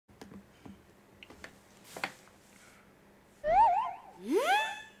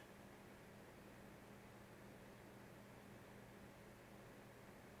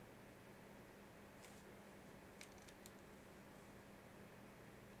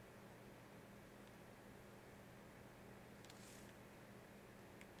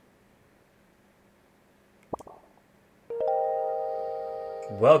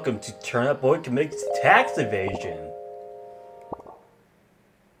Welcome to Turnip Boy Commits Tax Evasion.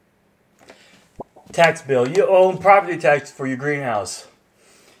 Tax bill. You own property tax for your greenhouse.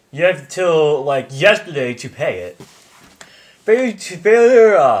 You have till like yesterday to pay it. Failure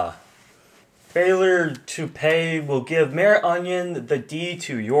to pay will give Mayor Onion the deed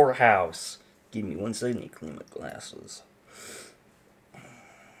to your house. Give me 1 second to clean my glasses.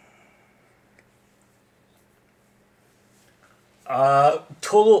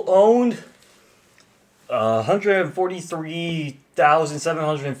 Total owned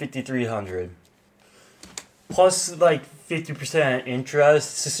 143,753 plus like 50%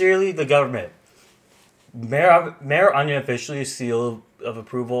 interest. Sincerely, the government. Mayor Onion officially seal of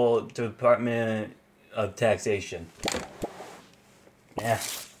approval to the Department of Taxation. Yeah,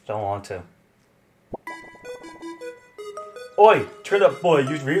 don't want to. Oi, Turnip Boy,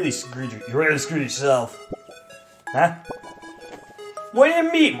 you really screwed yourself. Huh? What do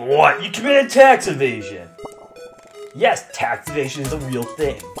you mean, what? You committed tax evasion. Yes, tax evasion is a real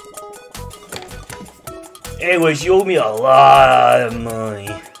thing. Anyways, you owe me a lot of money.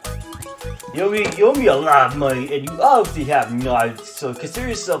 You owe me a lot of money, and you obviously have no, so consider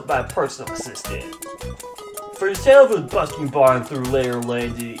yourself my personal assistant. For the sale of the busking barn through later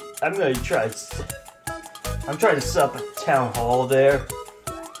landing, I'm trying to set up a town hall there.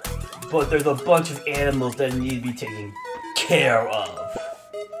 But there's a bunch of animals that need to be taken care of.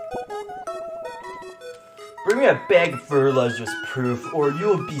 Bring me a bag of fertilizer as proof, or you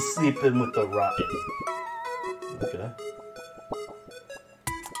will be sleeping with the rotten. Okay.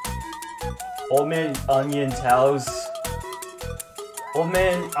 Old Man Onion's house. Old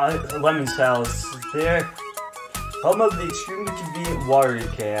Man Lemon's house. There. Home of the extremely convenient water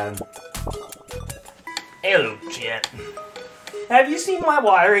can. Hello, Jet. Have you seen my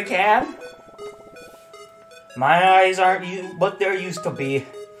watering can? My eyes aren't what they're used to be.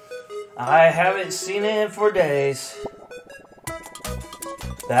 I haven't seen it for days.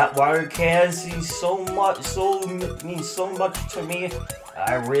 That water can means so much to me.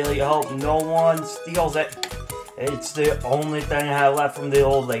 I really hope no one steals it. It's the only thing I have left from the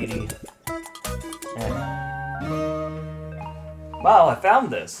old lady. Yeah. Wow, I found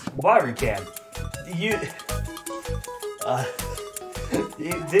this water can.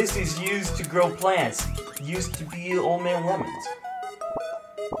 This is used to grow plants. Used to be Old Man Lemons.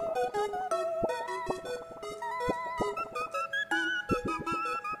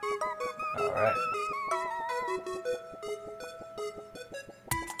 Alright.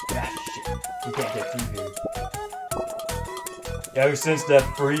 Ah, shit. You can't get through here. Ever since that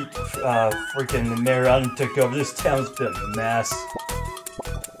freaking Mayor took over, this town's been a mess.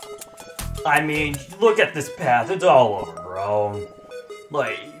 I mean, look at this path. It's all overgrown.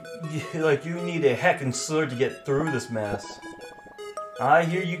 Like you need a heckin' sword to get through this mess. I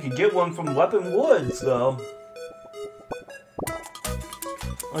hear you can get one from Weapon Woods, though.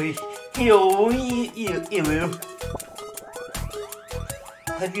 Hello.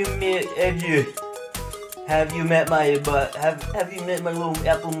 Have you met my little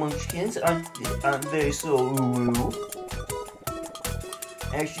apple munchkins? Aren't they so ooh?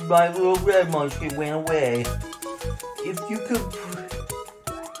 Actually, my little red munchkin went away.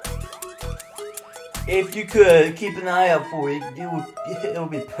 If you could keep an eye out for it, it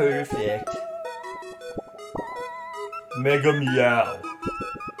would be perfect. Mega meow.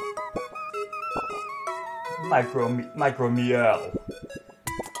 Micro meow.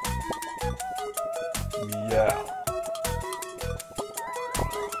 Meow.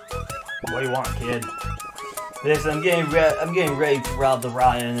 What do you want, kid? This, I'm getting ready to rob the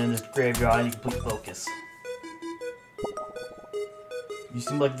Ryan in this graveyard. I need complete focus. You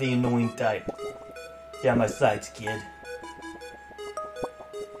seem like the annoying type. Get on my sights, kid.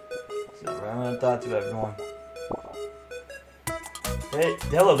 So, right on thought to everyone. Hey,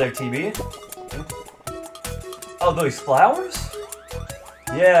 hello there, TB. Oh, those flowers?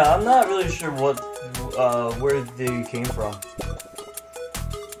 Yeah, I'm not really sure where they came from.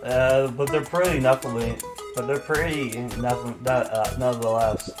 But they're pretty nonetheless.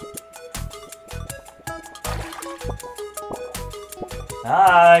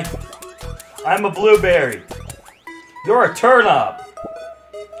 Hi! I'm a blueberry. You're a turnip.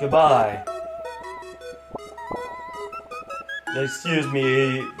 Goodbye. Excuse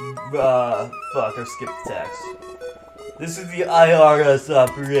me, fuck, I skipped the text. This is the IRS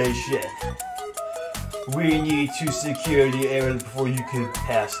operation. We need to secure the area before you can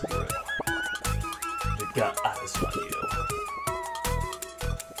pass through. We've got eyes on you.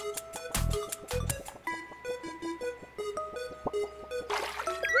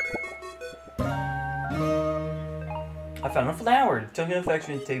 I found a flower. Token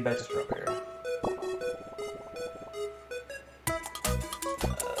infection and take back to strawberry.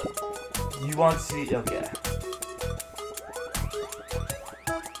 You want to see? Okay.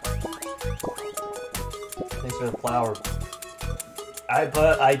 Thanks for the flower.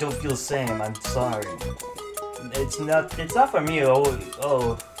 But I don't feel the same. I'm sorry. It's not for me.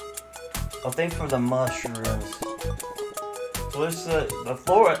 Oh, thanks for the mushrooms. So this, the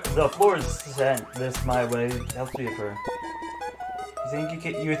floor is sent this my way. How sweet of her.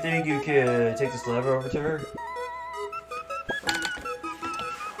 You think you could take this lever over to her?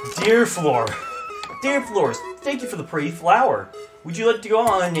 Dear Floor, thank you for the pretty flower. Would you like to go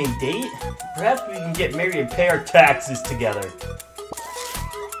on a date? Perhaps we can get married and pay our taxes together.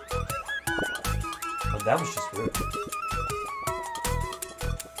 Oh, that was just rude.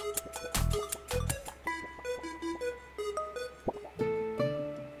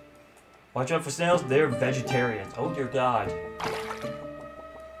 Watch out for snails, they're vegetarians. Oh dear God.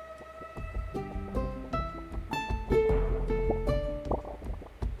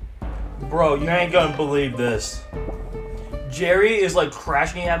 Bro, you ain't gonna believe this. Jerry is like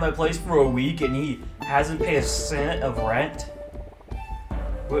crashing at my place for a week and he hasn't paid a cent of rent.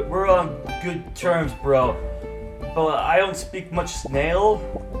 We're on good terms, bro. But I don't speak much snail.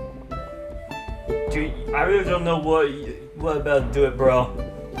 Dude, I really don't know what about to do it, bro.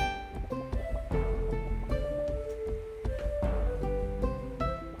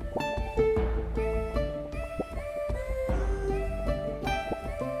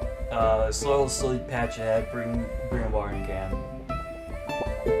 Slowly patch ahead, bring a watering can.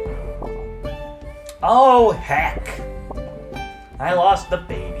 Oh heck! I lost the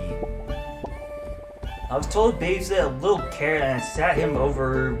baby. I was told the baby's a little carrot and I sat him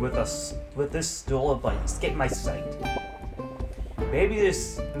over with this stool of like escape my sight. Maybe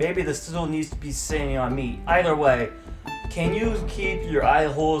the stool needs to be sitting on me. Either way, can you keep your eye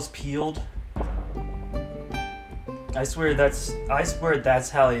holes peeled? I swear that's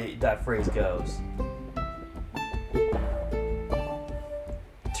how that phrase goes.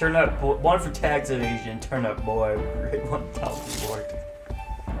 Turnip boy, one for tax evasion. Turnip boy, grade 1004.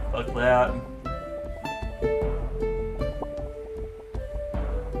 Fuck that.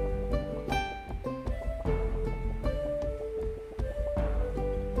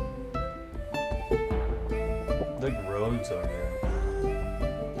 The roads over here.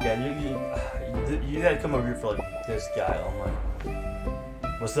 Yeah, you gotta come over here for like this guy. I'm like,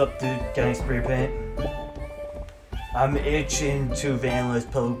 what's up, dude? Can I spray paint? I'm itching to vandalize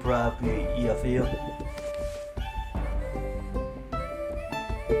public property. You feel?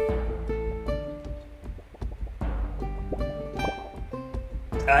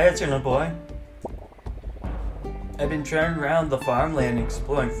 Hiya, Turnip boy. I've been driving around the farmland and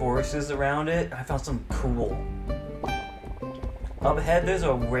exploring forests around it. I found something cool. Up ahead, there's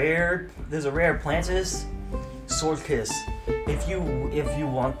a rare plantis sword kiss. If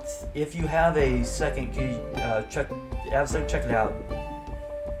you have a second, can you check it out.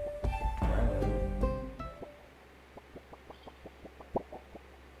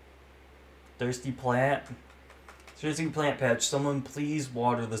 Thirsty plant patch. Someone please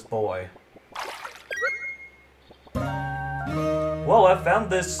water this boy. Whoa! I found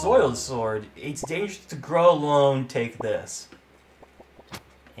this soil sword. It's dangerous to grow alone. Take this.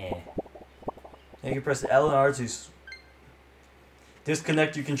 Now you can press L and R to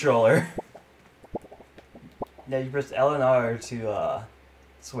disconnect your controller. Now you press L and R to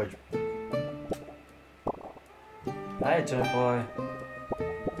switch. Hi, Turnip boy.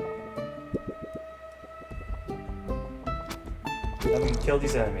 Now we can kill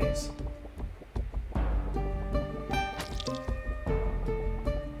these enemies.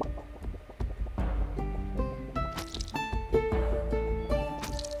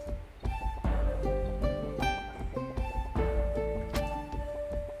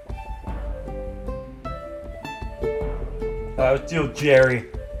 Let's deal with Jerry.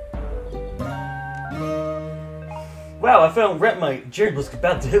 Wow, I found rent money. Jerry was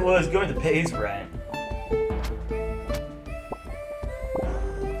going to pay his rent.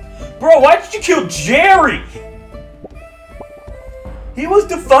 Bro, why did you kill Jerry? He was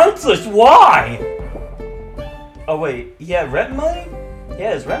defenseless. Why? Oh wait, he had rent money?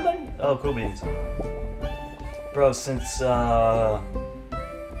 Yeah, his rent money? Oh, cool beans. Bro, since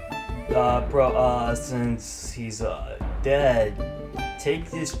he's dead,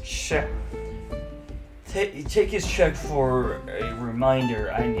 take this check. Take his check for a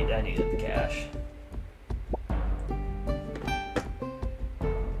reminder. I needed the cash.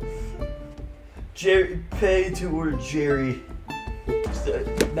 Jerry, pay to order Jerry.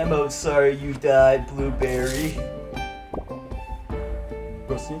 Memo, sorry you died, Blueberry.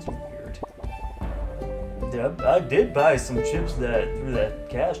 I did buy some chips that through that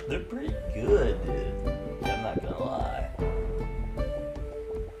cash. They're pretty good, dude. I'm not gonna lie.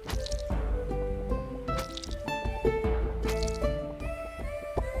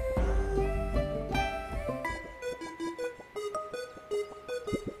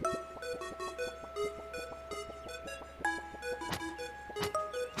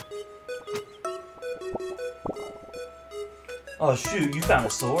 Oh shoot, you found a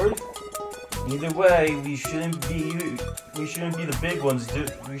sword? Either way, we shouldn't be the big ones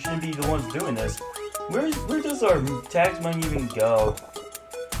we shouldn't be the ones doing this. Where does our tax money even go?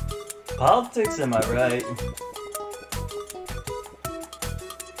 Politics, am I right?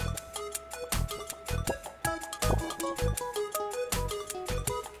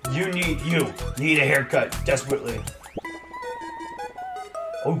 You need a haircut desperately.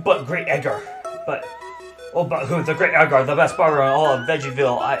 Oh, but Great Edgar, but who's the Great Edgar, the best barber in all of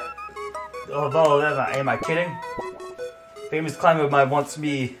Vegieville? Am I kidding? Famous climber might wants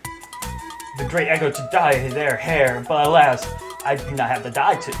me, the Great Edgar, to dye their hair, but alas, I do not have the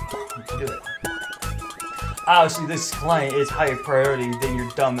dye to do it. Obviously, this client is higher priority than your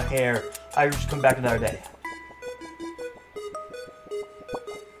dumb hair. I will just come back another day.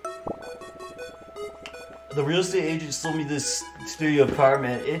 The real estate agent sold me this studio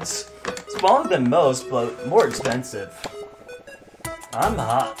apartment. It's smaller than most, but more expensive. I'm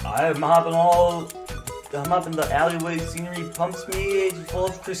hopping the alleyway. Scenery pumps me full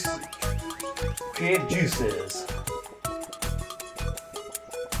of creative juices.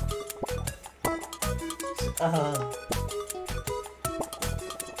 Oh,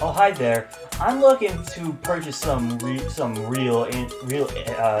 hi there. I'm looking to purchase some real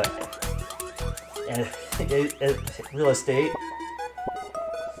estate.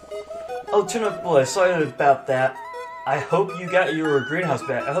 Oh, Turnip boy, sorry about that. I hope you got your greenhouse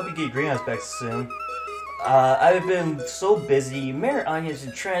back. I hope you get your greenhouse back soon. I've been so busy. Mayor Onion has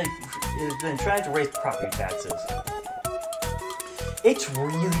been trying to raise property taxes. It's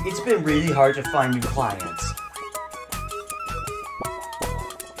been really hard to find new clients.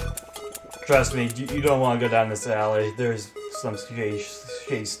 Trust me, you don't want to go down this alley. There's some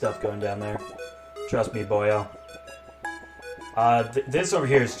shady stuff going down there. Trust me, boyo. This over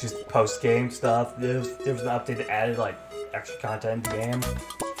here is just post-game stuff. There was an update that added, like, extra content in the game.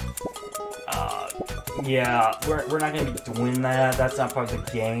 Yeah, we're not gonna be doing that. That's not part of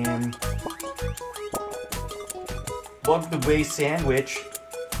the game. Welcome to Way Sandwich.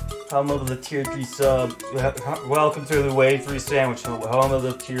 Home of the Tier 3 sub. Welcome to the Way 3 Sandwich. Home of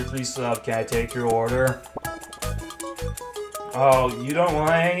the Tier 3 sub. Can I take your order? Oh, you don't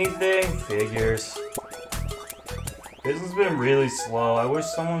want anything? Figures. This has been really slow. I wish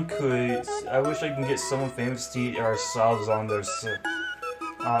I can get someone famous to eat our subs on their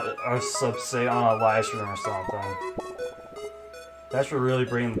subs, say, on a live stream or something. That should really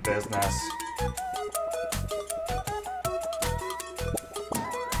bring the business.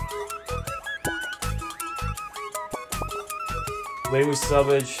 Wait with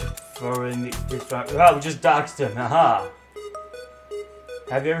subbage for in the oh, we just doxed him, haha.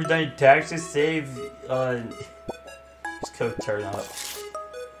 Have you ever done your taxes? Save just go Turnip.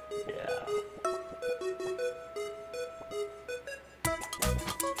 Yeah.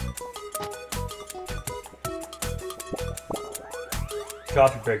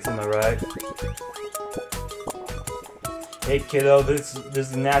 Coffee breaks, am I right? Hey kiddo, this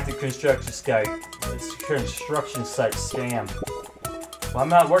is an active construction site. It's a construction site scam. Well, I'm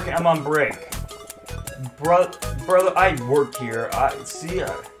not working, I'm on break. Brother, I work here.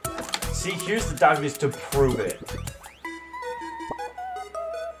 See, here's the documents to prove it.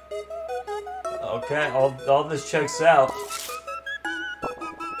 Okay, all this checks out.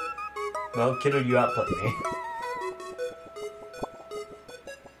 Well, kiddo, you output me.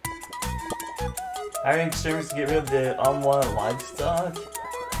 Hiring experiments to get rid of the unwanted livestock.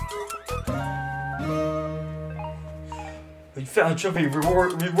 You found a trophy.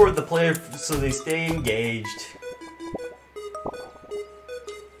 Reward the player so they stay engaged.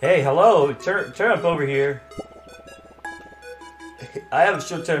 Hey, hello, Turnip over here. I have a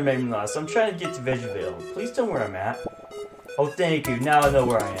short-term memory loss. I'm trying to get to Vegieville. Please tell me where I'm at. Oh, thank you. Now I know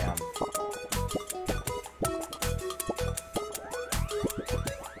where I am.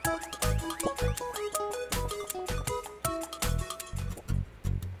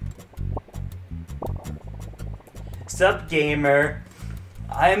 Sup, gamer?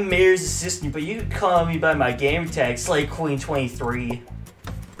 I'm Mayor's assistant, but you can call me by my game tag, Slay Queen 23.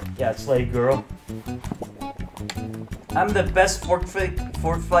 Yeah, Slay Girl. I'm the best fork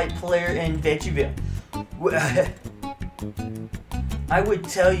fight player in Evasion. I would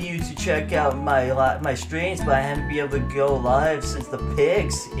tell you to check out my streams, but I haven't been able to go live since the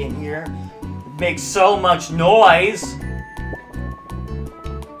pigs in here make so much noise.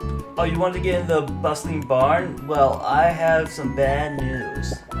 Oh, you want to get in the bustling barn? Well, I have some bad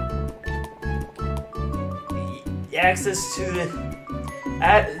news. Access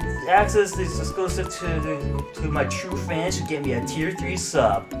is exclusive to my true fans who get me a tier 3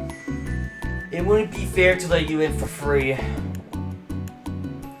 sub. It wouldn't be fair to let you in for free.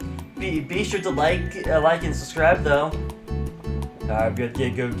 Be sure to like and subscribe though. I'm gonna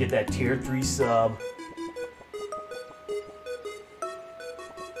go get that tier 3 sub.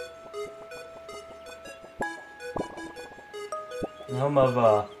 Home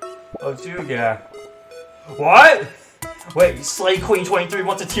of two guy. What? Wait, Slay Queen 23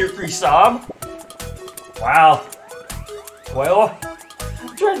 wants a tier 3 sub? Wow. Well,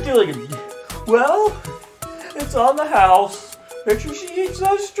 I'm trying to do like a. Well, it's on the house. Make sure she eats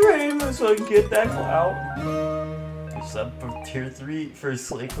that stream so I can get that clout. Sub for tier 3 for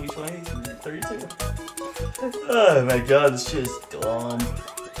Slay Queen 32. Oh my god, this shit is dumb.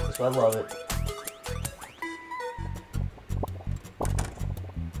 That's why I love it.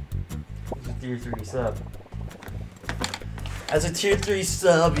 It's a tier 3 sub. As a tier 3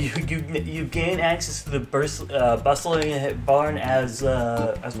 sub, you gain access to the bustling barn as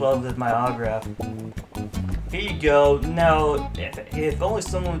well as my autograph. Here you go. Now, if only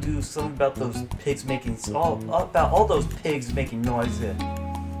someone would do something about those pigs making all those pigs making noise.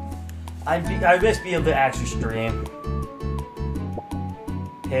 I must be able to actually stream.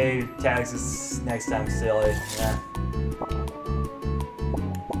 Hey, taxes next time, silly. Yeah.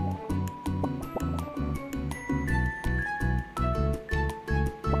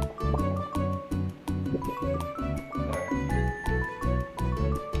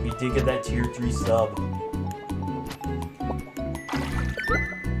 You did get that tier 3 sub.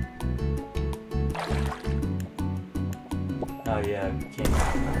 Oh yeah, can't.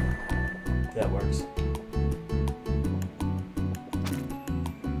 That works.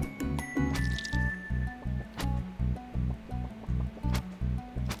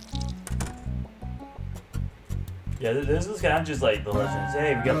 Yeah, this is kind of just like the legends.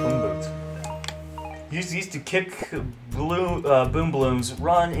 Hey, we got boom boots. Use these to kick boom blooms,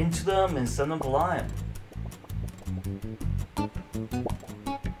 run into them, and send them flying.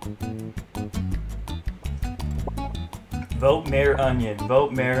 Vote Mayor Onion.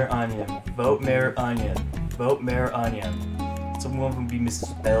 Vote Mayor Onion. Vote Mayor Onion. Vote Mayor Onion. Someone will be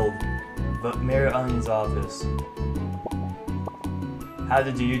misspelled. Vote Mayor Onion's office. How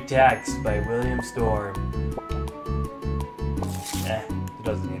to Do Your Tax by William Storm. He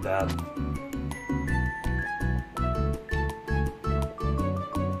doesn't need that.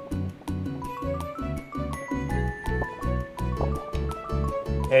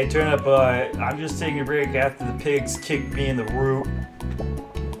 Hey, Turnip, I'm just taking a break after the pigs kicked me in the root.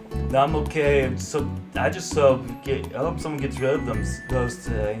 No, I'm okay. So I hope someone gets rid of those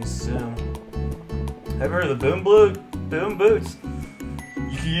things soon. Have you heard of the boom boots?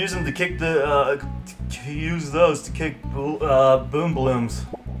 You can use them to kick use those to kick boom blooms.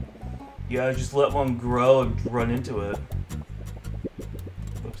 You gotta just let one grow and run into it.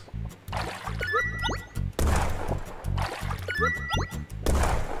 Oops.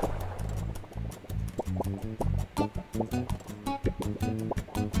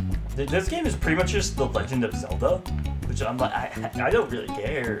 This game is pretty much just The Legend of Zelda, which I'm like, I don't really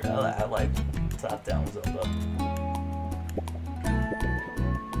care. I like top-down Zelda.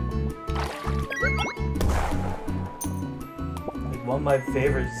 Like one of my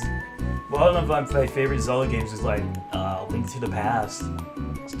favorite Zelda games is like Link to the Past.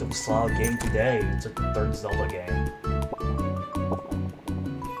 Still a solid game today. It's a third Zelda game.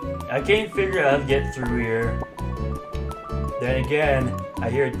 I can't figure out how to get through here. Then again, I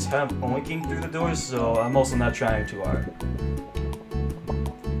hear a temp oinking through the doors, so I'm also not trying too hard.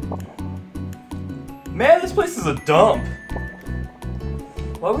 Man, this place is a dump!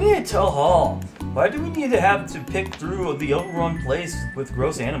 Why do we need a tow hall? Why do we need to have to pick through the overrun place with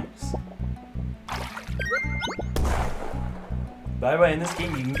gross animals? By the way, in this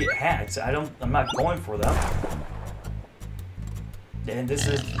game you can get hats. I'm not going for them. And this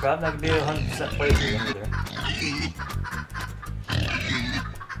is probably not gonna be a 100% playthrough either.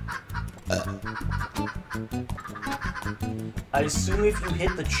 I assume if you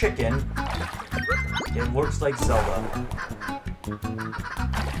hit the chicken, it works like Zelda.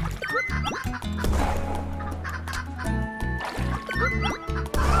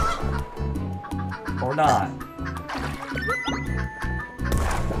 Or not.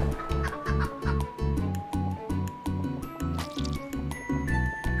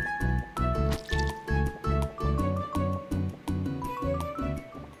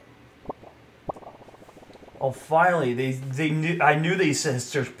 Oh, finally, they knew. I knew they said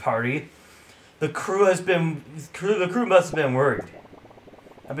search party. The crew must have been worried.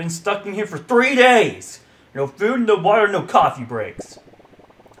 I've been stuck in here for 3 days. No food, no water, no coffee breaks.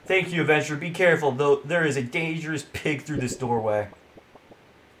 Thank you, Adventurer. Be careful, though. There is a dangerous pig through this doorway.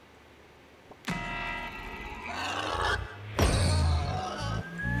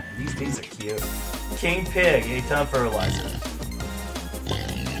 These things are cute. King Pig, 8-ton fertilizer.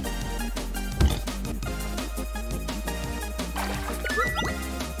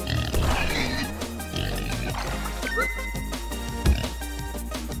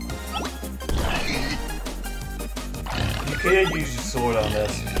 You could use your sword on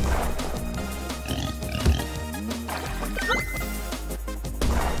this.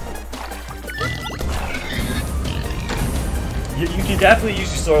 You can definitely use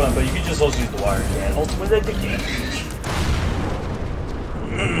your sword on, but you can just also use the wire again. Ultimately, the game.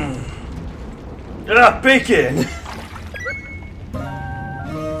 Ah, bacon!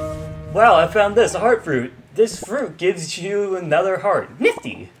 Wow, I found this, a heart fruit. This fruit gives you another heart.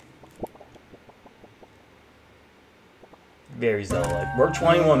 Nifty! Very Zelda-like. We're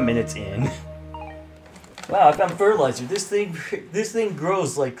 21 minutes in. Wow, I found fertilizer. This thing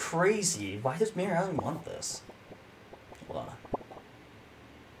grows like crazy. Why does Mayor Island want this? Hold on.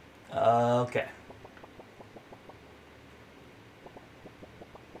 Okay.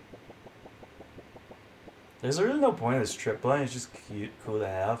 There's really no point in this trip line. It's just cool to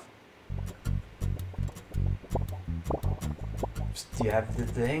have. Do you have the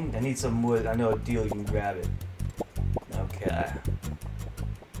thing? I need some wood. I know a deal. You can grab it. Okay.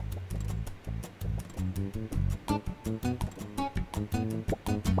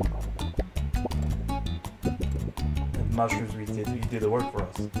 The mushrooms you did the work for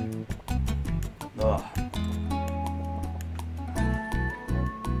us. Ugh.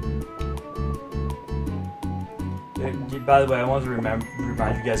 By the way, I want to remind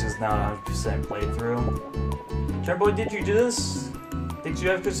you guys it's now 100% playthrough. Turnip, did you do this? Did you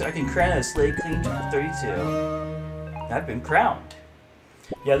have to? I can crown a slate clean to 32. I've been crowned.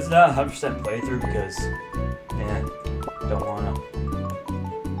 Yeah, it's not 100% playthrough because, yeah, don't wanna.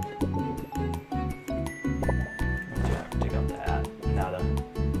 Take out the hat. Nada.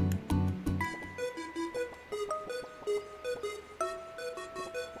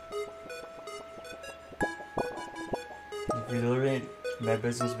 If you're delivering my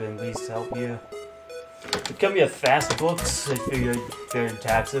business, but at least help you. It can be a fast books if you're in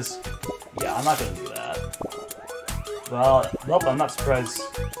taxes. Yeah, I'm not gonna do that. Well, nope, I'm not surprised.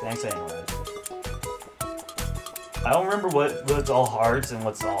 Thanks anyway. I don't remember what's all hearts and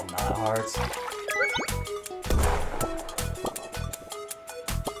what's all not hearts.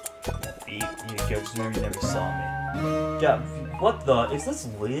 Beat you just remember you never saw me. Yeah, what the? Is this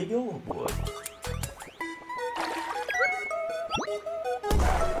legal? What?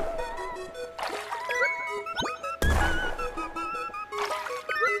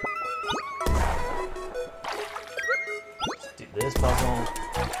 This puzzle.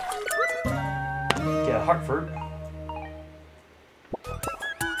 Get a Hartford.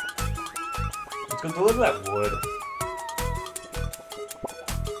 Let's go deliver that wood.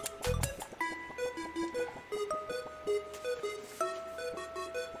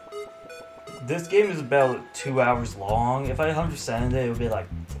 This game is about 2 hours long. If I 100%ed it, it would be like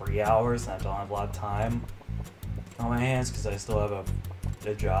 3 hours, and I don't have a lot of time on my hands because I still have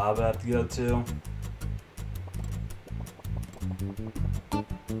a job I have to go to.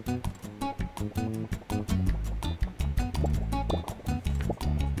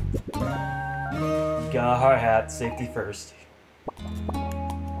 Got a hard hat, safety first.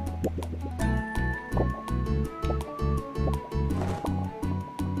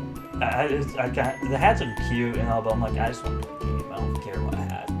 The hats are cute and all, but I'm like, I just want to play the game. I don't care what a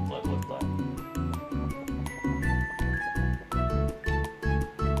hat looks like.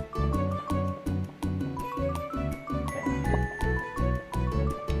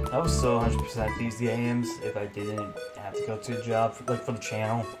 I would so 100% these games if I didn't have to go to a job for the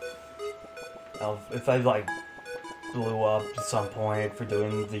channel. If I like blew up at some point for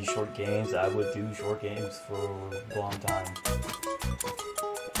doing these short games, I would do short games for a long time.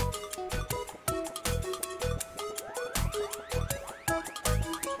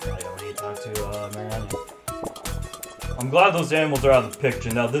 I don't need to talk to Marianne. I'm glad those animals are out of the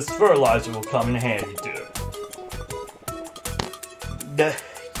picture. Now this fertilizer will come in handy too.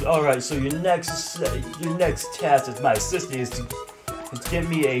 Alright, so your next task as my assistant is to give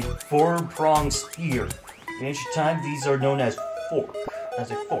me a 4-pronged spear. In ancient time, these are known as fork. As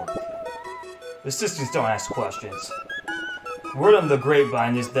a fork. Assistants don't ask questions. Word on the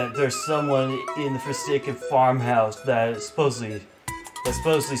grapevine is that there's someone in the forsaken farmhouse that is supposedly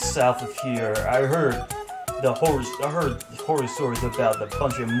south of here. I heard horror stories about a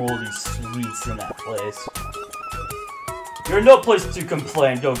bunch of moldy sweets in that place. You're no place to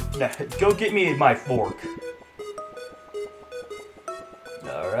complain. Go get me my fork.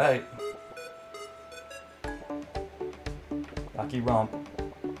 All right. Rocky Romp.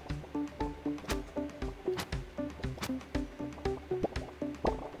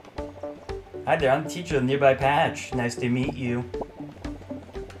 Hi there, I'm the teacher of the nearby patch. Nice to meet you.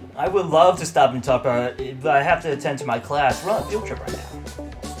 I would love to stop and talk about it, but I have to attend to my class. We're on a field trip right now.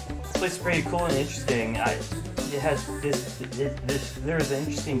 This place is pretty cool and interesting. It has there's an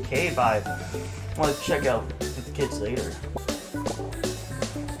interesting cave I want to check out with the kids later.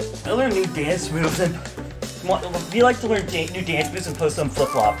 I learn new dance moves and we like to learn new dance moves and post on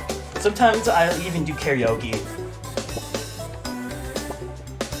flip-flop. Sometimes I even do karaoke.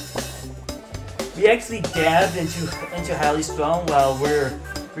 We actually dabbed into Hallie's phone while we're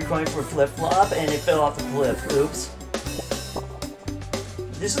recording for flip-flop and it fell off the cliff. Oops.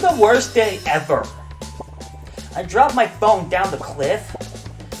 This is the worst day ever. I dropped my phone down the cliff.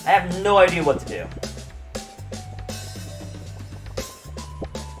 I have no idea what to do.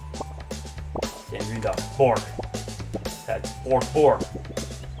 Can't read the fork. That's fork.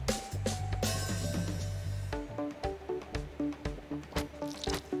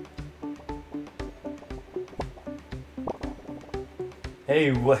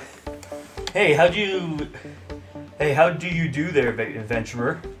 Hey, what? Hey, how do you do there,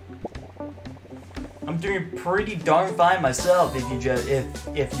 adventurer? I'm doing pretty darn fine myself. If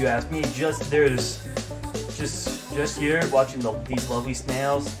you ask me, just here watching these lovely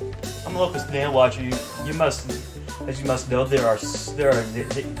snails. I'm a local snail watcher. As you must know, these are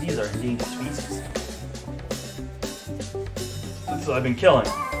endangered species. So I've been killing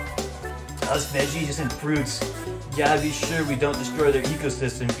them. Us veggies and fruits. Gotta be sure we don't destroy their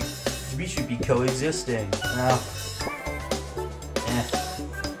ecosystem. We should be coexisting. No.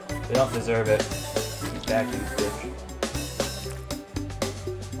 They don't deserve it. Get back, you bitch.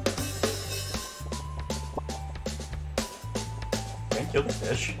 Can I kill the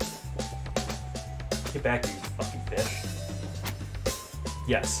fish? Get back, you fucking fish.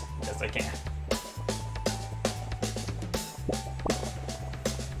 Yes, I can.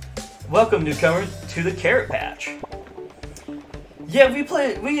 Welcome, newcomers, to the Carrot Patch. Yeah, we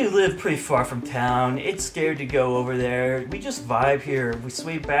live pretty far from town. It's scared to go over there. We just vibe here. We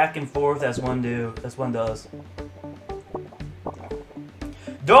sway back and forth as one does.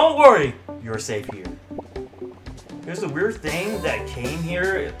 Don't worry, you're safe here. There's a weird thing that came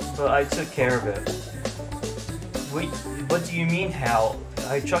here, but I took care of it. Wait, what do you mean how?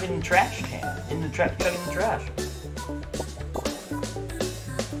 I chucked it in the trash can. Chucked it in the trash.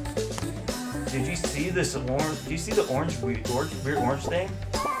 Did you see this orange? Do you see the weird orange thing?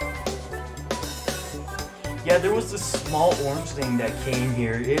 Yeah, there was this small orange thing that came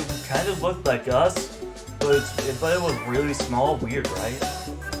here. It kind of looked like us, but it was really small. Weird, right?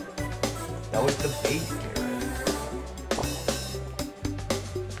 That was the baby carrot.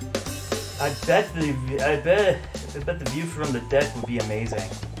 I bet the view from the deck would be amazing.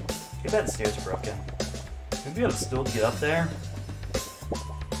 Too bad the stairs are broken. Maybe I'll still get up there.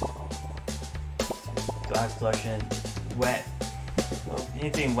 Glass collection, wet,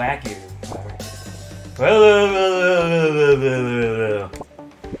 anything wacky.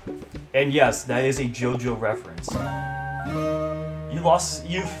 And yes, that is a JoJo reference.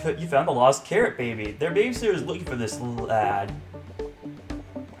 You found the lost carrot baby. Their babysitter is looking for this lad.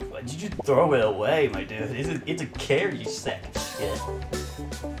 Why did you throw it away, my dude? It's a carrot, you sack of shit.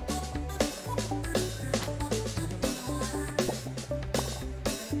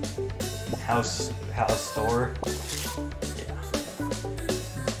 House store. Yeah.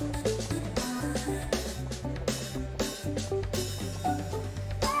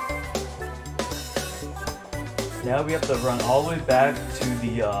 Now we have to run all the way back to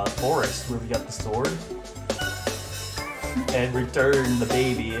the forest where we got the sword and return the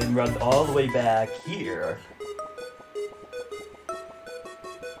baby and run all the way back here.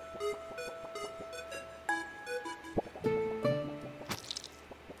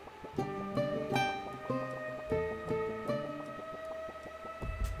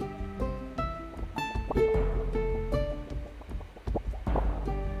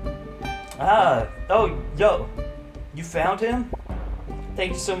 Oh, yo, you found him?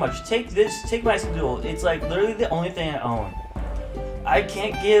 Thank you so much. Take my stool. It's like literally the only thing I own. I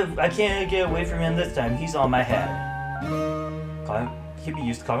can't get away from him this time. He's on my head. He'd be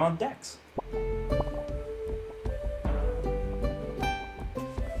used to calling on decks.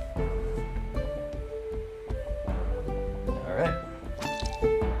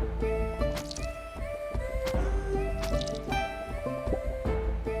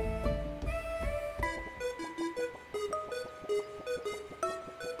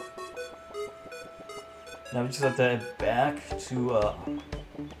 Now we just have to head back to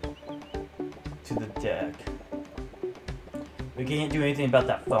the deck. We can't do anything about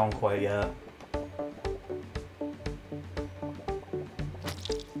that phone quite yet.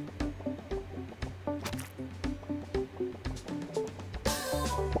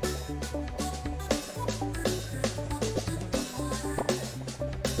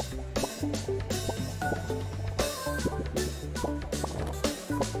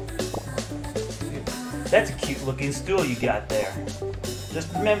 That's a cute looking stool you got there.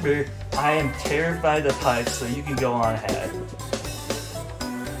 Just remember, I am terrified of heights, so you can go on ahead.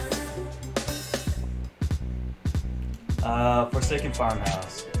 Forsaken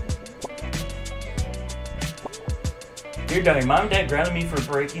farmhouse. Dear Dummy, Mom and Dad grounded me for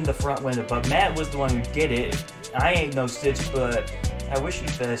breaking the front window, but Matt was the one who did it. I ain't no stitch, but I wish he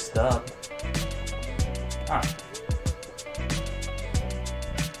fessed up. Huh.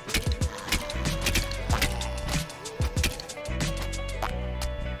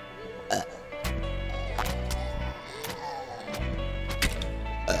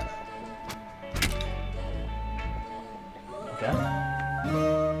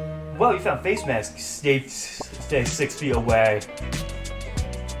 Well, you found face masks. Stay 6 feet away.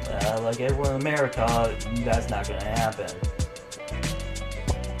 Like everyone in America, that's not gonna happen.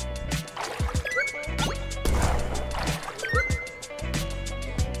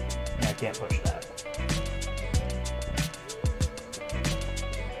 I can't push that.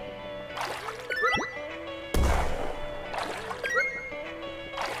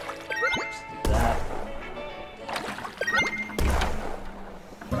 Let's do that.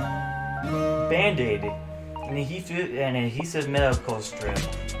 Band-Aid, and an adhesive medical strip.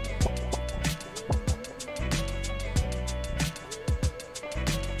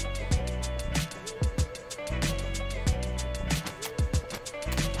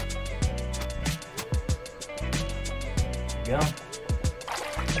 There we go.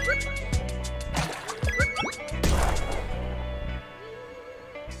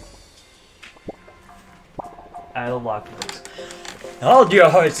 I'll lock this. Oh, dear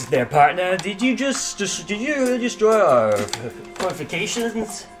hearts there, partner. Did you destroy our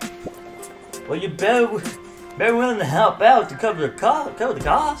fortifications? Well, you better willing to help out to cover the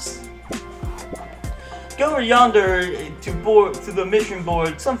costs. Go over yonder to the mission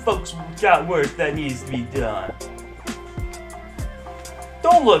board. Some folks got work that needs to be done.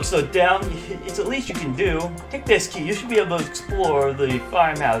 Don't look so down. It's the least you can do. Take this key. You should be able to explore the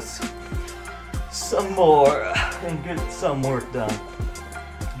farmhouse some more and get some work done.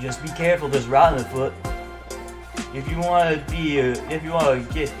 Just be careful. There's rot underfoot. If you want to be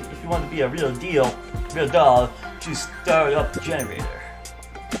a real doll, just start up the generator.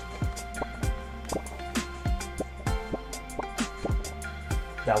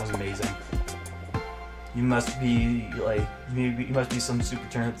 That was amazing. You must be some super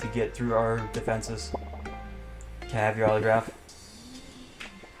turnip to get through our defenses. Can I have your autograph?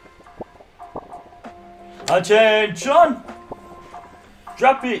 Attention!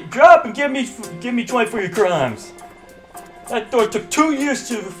 Drop and give me 20 for your crimes. That door took 2 years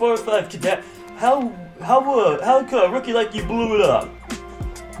to 4 or 5 cadet. How could a rookie like you blew it up?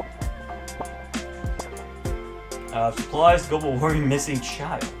 Supplies, global warning, missing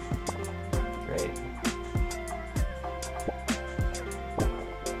child. Great.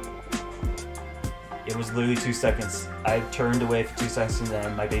 It was literally 2 seconds. I turned away for 2 seconds and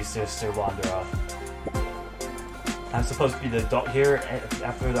then my base sister wandered off. I'm supposed to be the adult here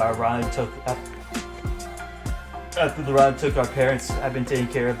after the ride took our parents. I've been taking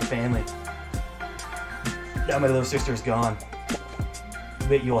care of the family. Now my little sister is gone.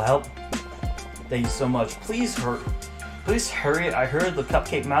 Wait, you'll help? Thank you so much. Please hurry. I heard the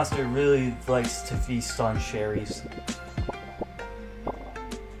Cupcake Master really likes to feast on cherries.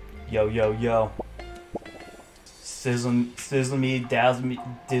 Yo, yo, yo. Sizzle me, dazzle me,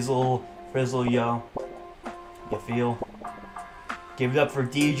 dizzle, frizzle, yo. You feel? Give it up for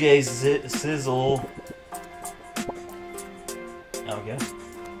DJ Sizzle. Okay.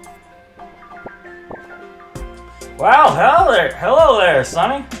 Wow, hello there,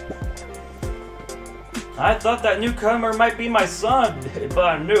 Sonny. I thought that newcomer might be my son,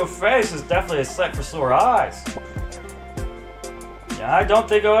 but a new face is definitely a sight for sore eyes. Yeah, I don't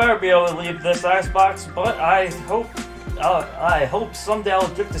think I'll ever be able to leave this icebox, but I hope someday I'll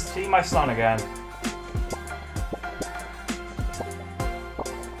get to see my son again.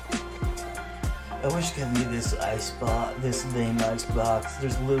 I wish I could leave this lame icebox.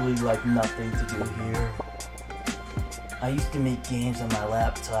 There's literally like nothing to do here. I used to make games on my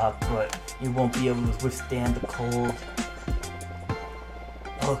laptop, but it won't be able to withstand the cold.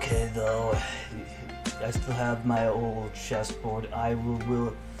 Okay, though. I still have my old chessboard. I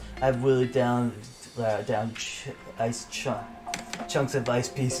have whittled down chunks of ice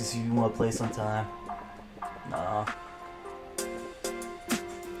pieces if you want to play sometime. No.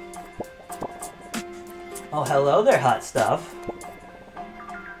 Oh, hello there, hot stuff.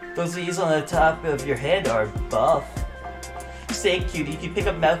 Those leaves on the top of your head are buff. Say, cutie, can you pick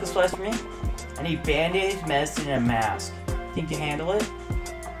up medical supplies for me? I need bandage, medicine, and a mask. Think you can handle it?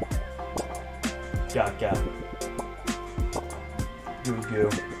 Got it. Good go.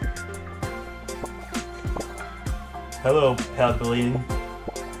 Hello, Pavilion.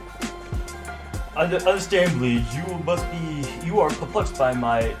 Understandably, you are perplexed by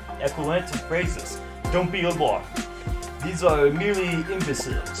my equivalent phrases. Don't be alarmed. These are merely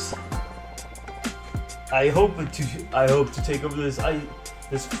imbeciles. I hope to take over this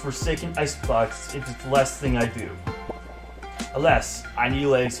forsaken icebox if it's the last thing I do. Alas, I need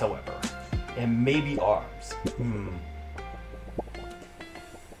legs, however, and maybe arms.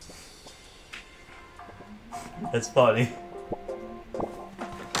 That's funny.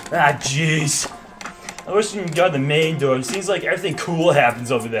 Ah, jeez. I wish we could go to the main door. It seems like everything cool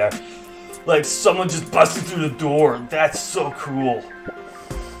happens over there. Like someone just busted through the door. That's so cool.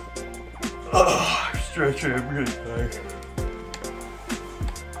 Ugh, stretching, I'm really tired.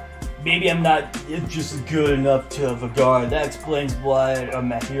 Maybe I'm not just good enough to have a guard. That explains why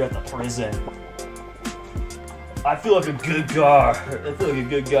I'm here at the prison. I feel like a good guard.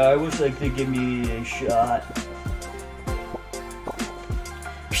 I wish they could give me a shot.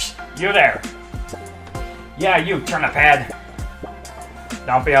 You there. Yeah, you turnip head.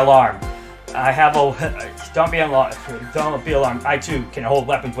 Don't be alarmed. Don't be alarmed. I too can hold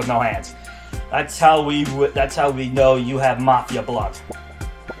weapons with no hands. That's how we know you have mafia blood.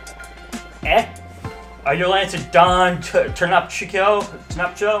 Eh? Are you Lance Don Turnipcho?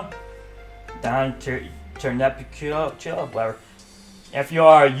 Don Turnipcho? Whatever. If you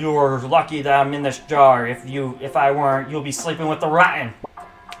are, you're lucky that I'm in this jar. If I weren't, you'll be sleeping with the rotten.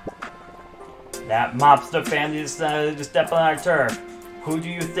 That mobster family decided to step on our turf. Who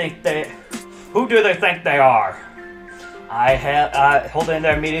do they think they are? Holding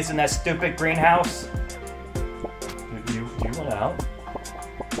their meetings in that stupid greenhouse? Do you want out?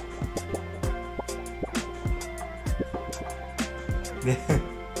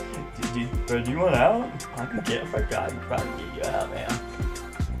 Do you want out? I can get if I can probably get you out, man.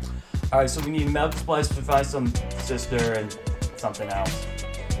 Alright, so we need medical supplies to find some sister and something else.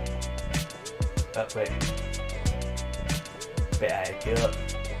 Oh, wait. Back up.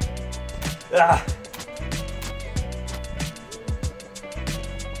 Ah!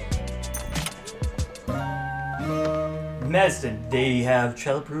 Medicine. They have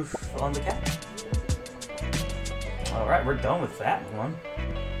childproof on the cat. Alright, we're done with that one.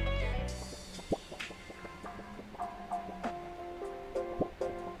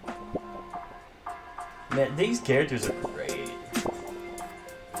 Man, these characters are great.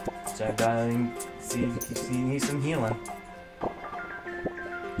 So I'm dying. See if you need some healing.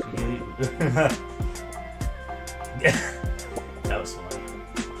 That was funny.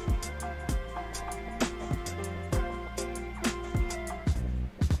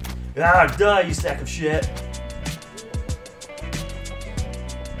 Ah, duh, you sack of shit.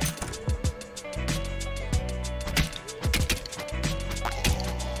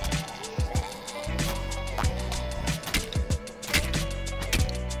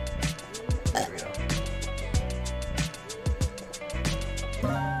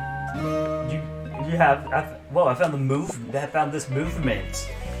 Well, I found the move. I found this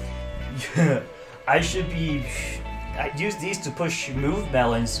movement. I use these to push move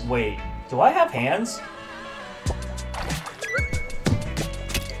melons. Wait, do I have hands?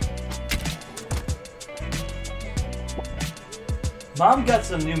 Mom got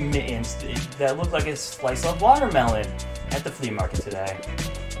some new mittens that look like a slice of watermelon at the flea market today.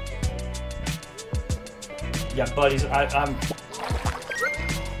 Yeah, buddies, I'm.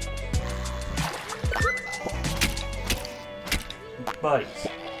 Buddies.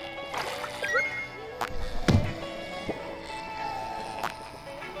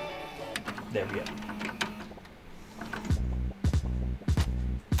 There we go.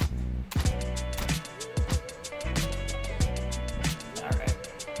 Alright.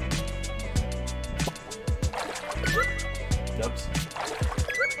 Oops.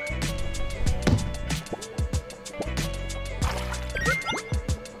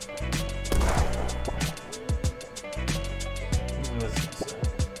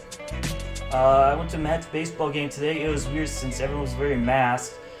 I went to Matt's baseball game today. It was weird since everyone was wearing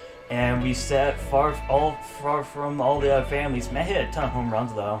masks, and we sat far from all the other families. Matt hit a ton of home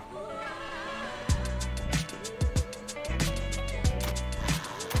runs though.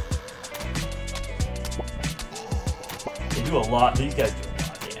 do a lot. These guys do a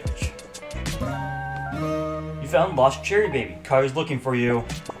lot of damage. You found lost cherry baby. Car's looking for you.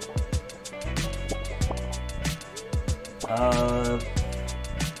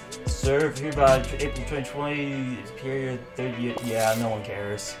 Serve here by April 2020. Period 30th. Yeah, no one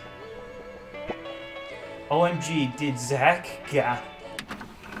cares. OMG, did Zach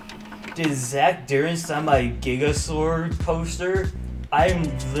Darren sign my Gigasword poster? I'm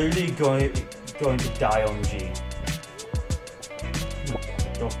literally going to die, OMG.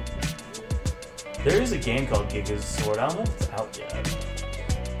 There is a game called Gigasword. I don't know if it's out yet.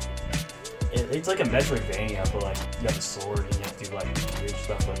 It's like a Metroidvania, but like you have a sword and you have to do like weird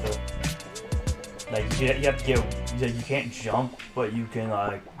stuff with it. Like you have to get, you can't jump, but you can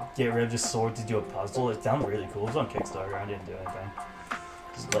like get rid of the sword to do a puzzle. It sounded really cool. It was on Kickstarter. I didn't do anything.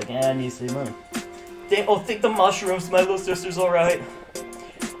 Just like, I need to save money. Thank the mushrooms. My little sister's all right.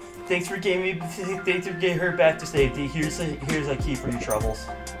 Thanks for getting her back to safety. Here's a key for your troubles.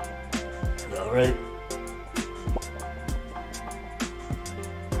 All right.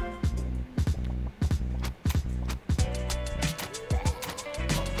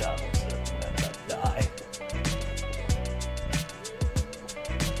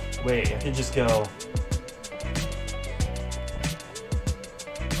 Wait, I can just go.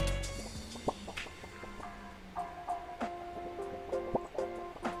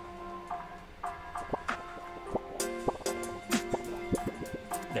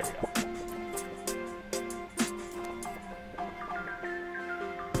 There we go.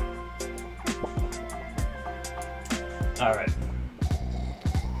 All right.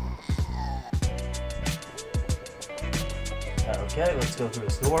 Okay, let's go through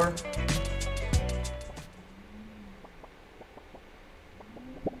this door.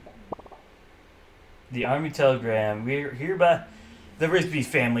 The Army Telegram. We're here by the Rigsby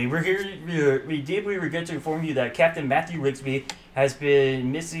family. We're here. We deeply regret to inform you that Captain Matthew Rigsby has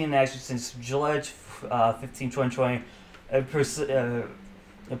been missing in action since July 15, 2020.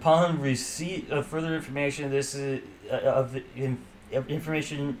 Upon receipt of further information,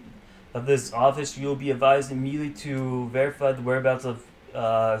 information of this office, you will be advised immediately to verify the whereabouts of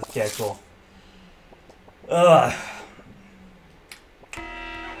okay, cool.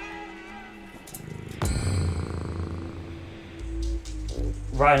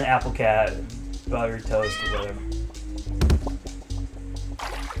 Rotten apple cat, buttered toast, or whatever.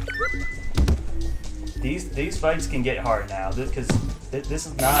 These fights can get hard now, because this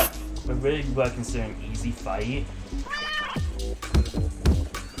is not really what I consider an easy fight.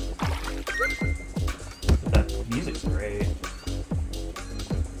 That music's great.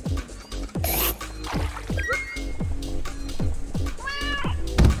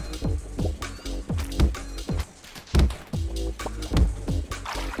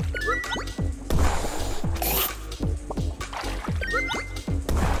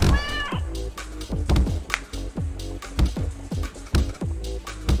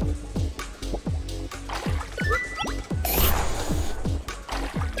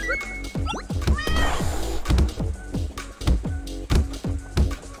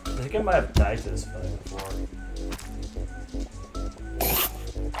 I think I might have died to this fight before.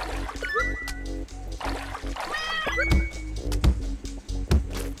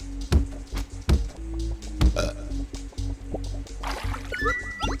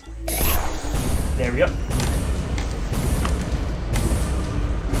 There we go.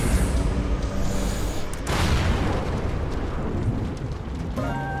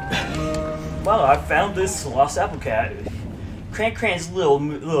 Well, I found this lost apple cat. Cran's little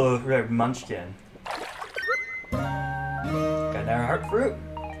red munchkin. Got another heart fruit.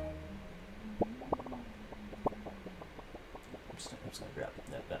 I'm just gonna grab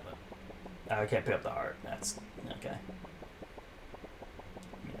that one. I can't pick up the heart. That's okay. I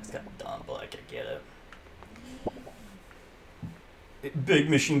mean, it's kind of dumb, but I can get it. Big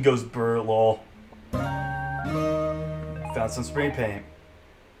machine goes burr, lol. Found some spray paint.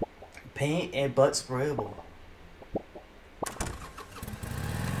 Paint and butt sprayable.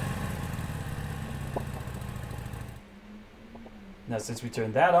 Now, since we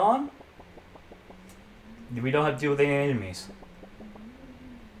turned that on, we don't have to deal with any enemies.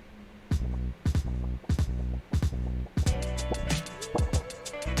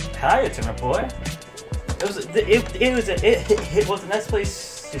 Hi, Turnip boy. It was a nice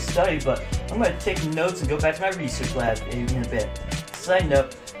place to study, but I'm gonna take notes and go back to my research lab in a bit. Side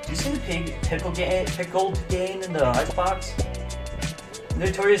note: do you see the pickled gain in the icebox?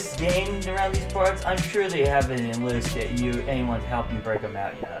 Notorious gain around these parts? I'm sure they haven't enlisted anyone to help them break them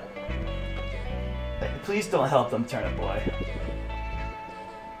out yet. Please don't help them, Turnip boy.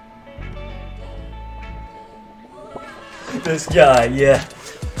 This guy, yeah.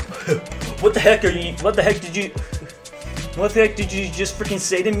 What the heck did you just freaking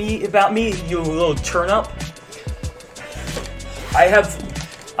say to me about me, you little turnip?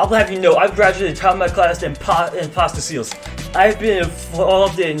 I'll have you know, I've graduated top of my class in pasta seals. I've been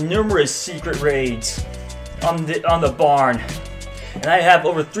involved in numerous secret raids on the barn, and I have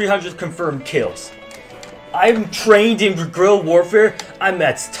over 300 confirmed kills. I'm trained in guerrilla warfare. I'm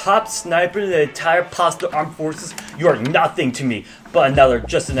that top sniper in the entire pasta armed forces. You are nothing to me, but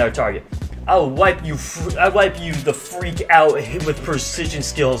just another target. I'll wipe you the freak out with precision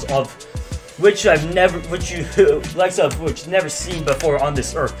skills of which never seen before on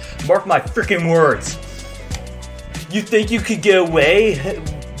this earth. Mark my freaking words. You think you could get away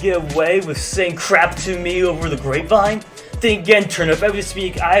with saying crap to me over the grapevine? Think again, Turnip. As we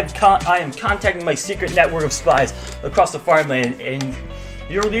speak, I am contacting my secret network of spies across the farmland, and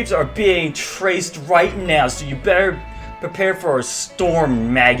your leads are being traced right now. So you better prepare for a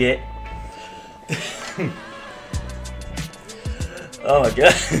storm, maggot. Oh my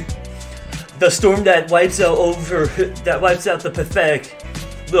god. The storm that wipes out the pathetic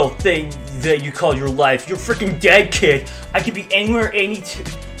little thing that you call your life. You're freaking dead, kid. I could be anywhere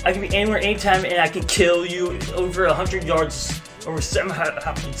anytime, and I can kill you over 100 yards, over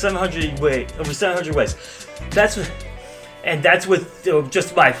 700 ways. That's with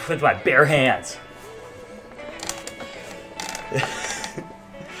just with my bare hands.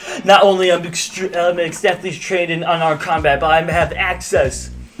 Not only I'm extensively trained in unarmed combat, but I have access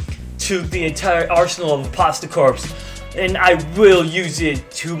to the entire arsenal of Pasta Corps, and I will use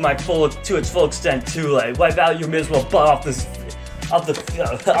it to its full extent to like wipe out your miserable butt off the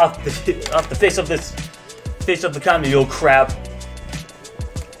face of the continent, you old crap.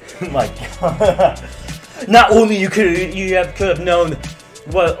 My god. Not only could have known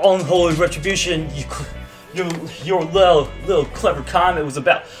what unholy retribution your little clever comment was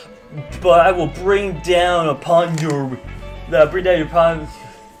about, but I will bring down upon your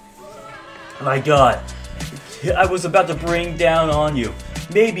my god. I was about to bring down on you.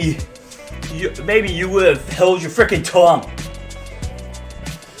 Maybe you would have held your freaking tongue.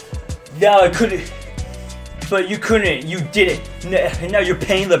 Now I couldn't, but you couldn't. You didn't. And now you're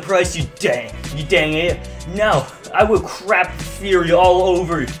paying the price. You dang it. Now I will crap fury all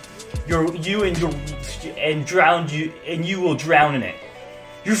over and drown you, and you will drown in it.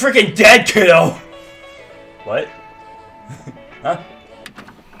 You're freaking dead, kiddo. What? Huh?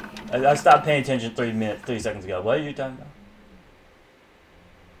 I stopped paying attention 30 seconds ago. What are you talking about?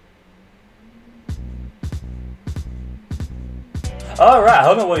 Alright, I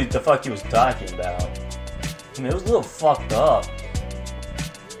don't know what the fuck he was talking about. I mean, it was a little fucked up.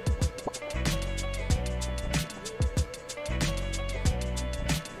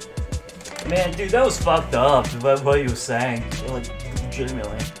 Man, dude, that was fucked up, what he was saying. Like,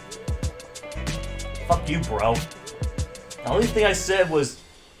 legitimately. Fuck you, bro. The only thing I said was,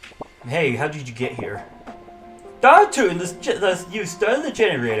 hey, how did you get here? Dartoon, you started the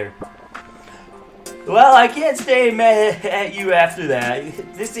generator. Well, I can't stay mad at you after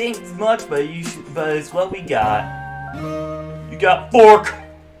that. This ain't much, but it's what we got. You got fork.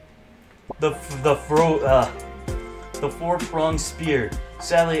 The four-pronged spear.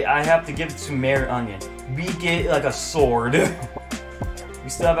 Sadly, I have to give it to Mayor Onion. We get like a sword. We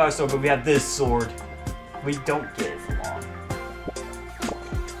still have our sword, but we have this sword. We don't get it for long.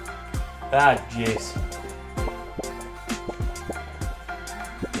 Ah, jeez.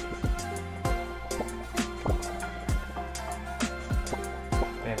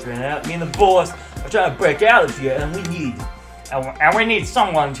 Me and the boss are trying to break out of here, and we need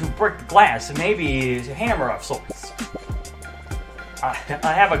someone to break the glass, and maybe a hammer of sorts. I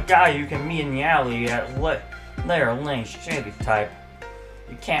have a guy you can meet in the alley at Lair Lane, shady type.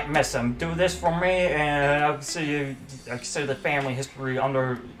 You can't miss him. Do this for me, and I'll consider the family history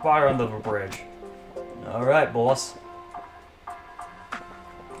under the bridge. All right, boss.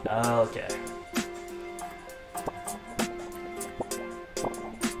 Okay.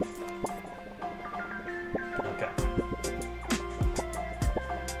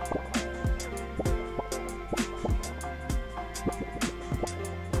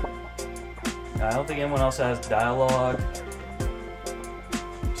 I don't think anyone else has dialogue,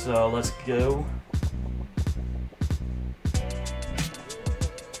 so let's go.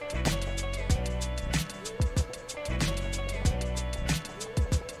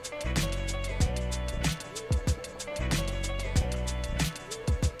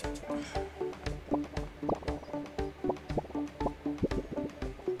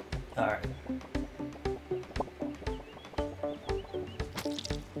 All right.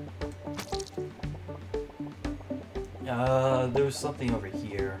 There was something over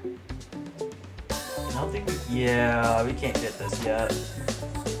here. I don't think yeah, we can't get this yet.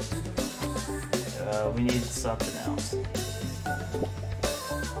 We need something else.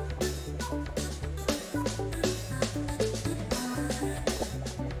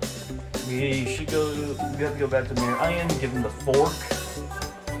 We should go. We have to go back to Mary Ian, give him the fork.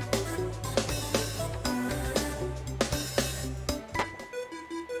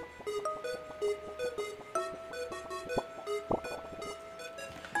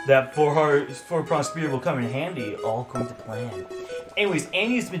 That four-pronged spear will come in handy, all according to plan. Anyways,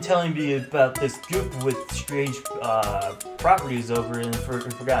 Annie's been telling me about this goop with strange properties over in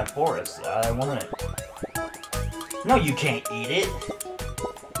Forgotten Forest. I want it. No, you can't eat it.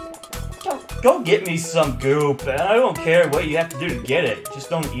 Go get me some goop. I don't care what you have to do to get it. Just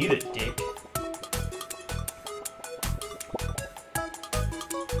don't eat it, dick.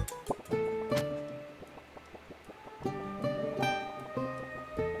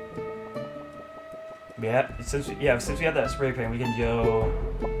 Yeah, since we have that spray paint, we can go.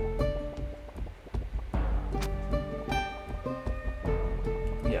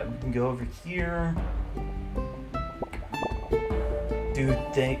 Yeah, we can go over here. Dude,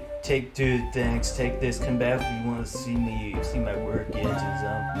 thanks. Take this. Come back if you want to see my work.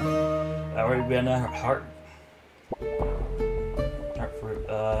 Alright, we got another heart. Heart for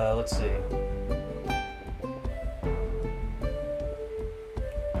let's see.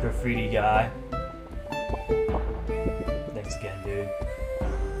 Graffiti guy. Thanks again, dude.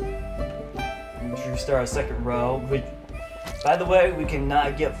 We should start a second row. By the way, we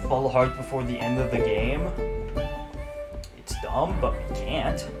cannot get full hearts before the end of the game. It's dumb, but we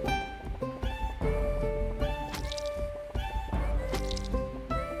can't.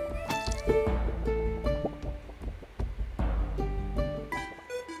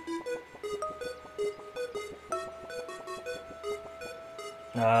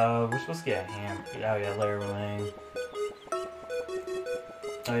 We're supposed to get a ham. Oh yeah, layer lane.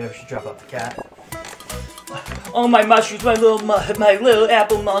 Oh yeah, we should drop off the cat. Oh my mushrooms, my little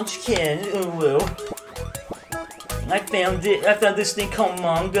apple munchkin. Ooh. I found this thing called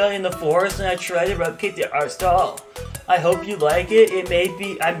manga in the forest, and I tried to replicate the art style. I hope you like it.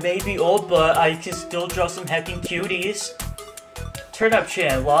 I may be old, but I can still draw some heckin' cuties. Turnip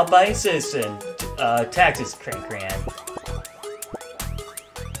Chan, law-abiding citizen. Taxes, cran.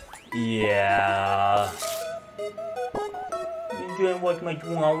 Yeah. You doing what my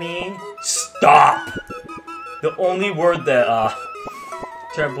drawing? Stop! The only word that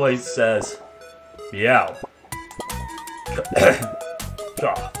Turnip Boy says. Meow.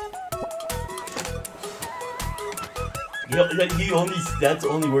 That's the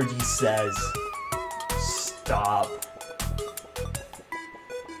only word he says. Stop.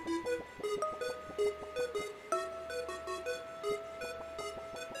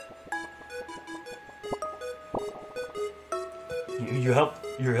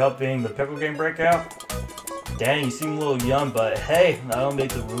 You're helping the pickle game break out? Dang, you seem a little young, but hey, I don't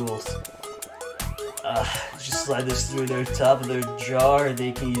make the rules. Just slide this through their top of their jar, and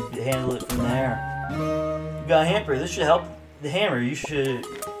they can handle it from there. You got a hamper. This should help the hammer. You should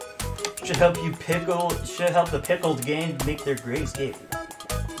help the pickled game make their great escape.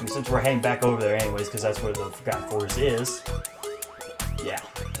 I mean, since we're heading back over there anyways, because that's where the Forgotten Forest is. Yeah,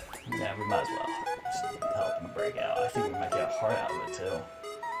 we might as well just help them break out. I think we might get a heart out of it too.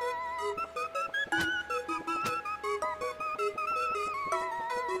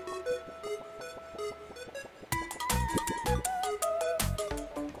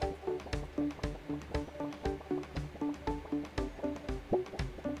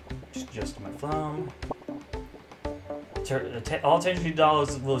 Just my phone. All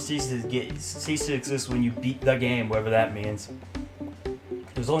 $10 will cease to exist when you beat the game, whatever that means.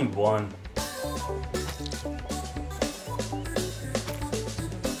 There's only one.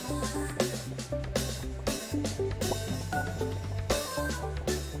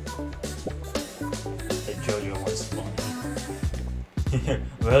 Hey, JoJo wants money.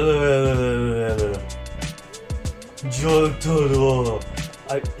 JoJo.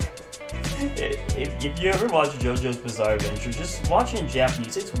 If you ever watch JoJo's Bizarre Adventure, just watch it in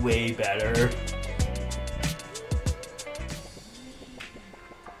Japanese, it's way better.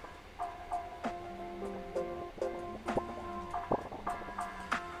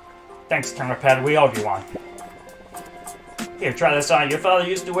 Thanks, Turnip, we owe you one. Here, try this on. Your father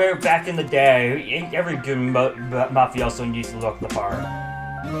used to wear it back in the day. Every good mafioso needs to look the part.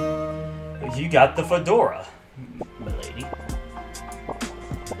 You got the fedora, milady.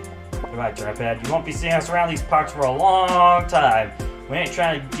 Alright, Turnip, you won't be seeing us around these parts for a long time. We ain't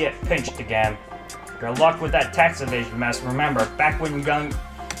trying to get pinched again. Good luck with that tax evasion mess. Remember, back when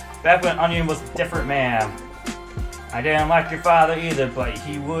Onion was a different man. I didn't like your father either, but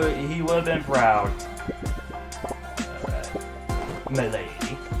he would have been proud. Milady.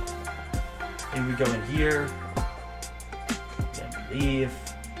 Here we go in here. Then we leave.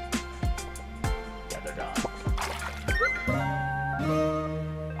 Yeah, they're gone.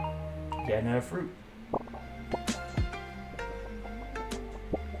 Get another fruit.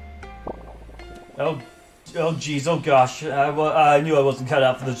 Oh geez, oh gosh, I knew I wasn't cut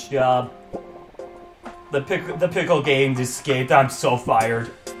out for this job. The pickle game escaped. I'm so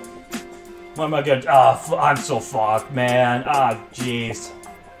fired. What am I gonna? I'm so fucked, man. Jeez.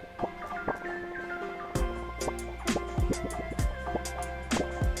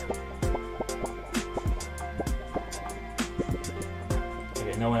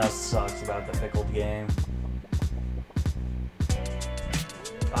 Okay, no one else sucks about the pickled game.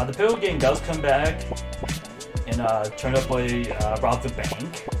 The pickle game does come back in Turnip rob the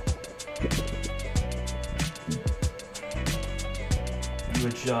bank,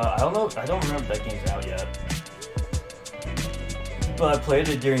 which I don't know. I don't remember if that game's out yet, but I played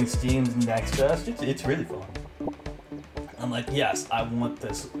it during Steam's Next Fest. It's really fun. I'm like, yes, I want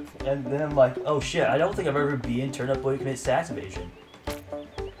this, and then I'm like, oh shit, I don't think I've ever been in Turnip Boy Commit Tax Evasion.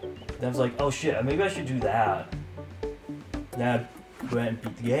 Then I was like, oh shit, maybe I should do that. Then I went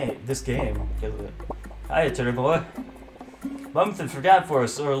and beat this game. Hi, Turnip Boy. Something forgot for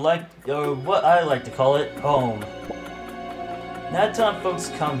us, or what I like to call it, home. Not a ton of folks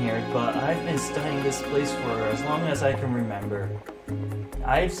come here, but I've been studying this place for as long as I can remember.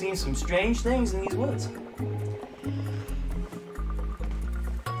 I've seen some strange things in these woods.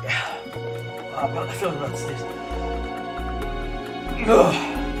 Yeah. I feel about this.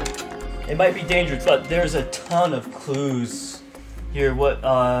 It might be dangerous, but there's a ton of clues here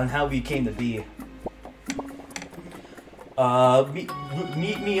on how we came to be.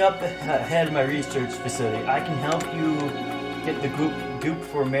 Meet me up ahead of my research facility. I can help you get the goop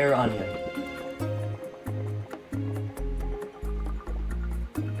for Mayor Onion.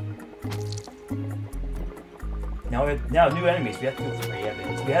 Now new enemies. We have to deal with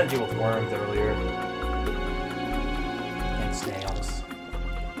ravens. We had to deal with worms earlier. And snails.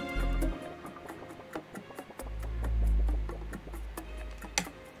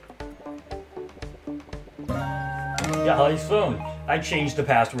 Yeah, Holly's phone. I changed the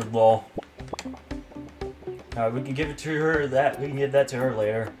password, lol. We can give it to her. We can give that to her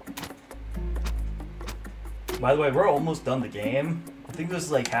later. By the way, we're almost done the game. I think this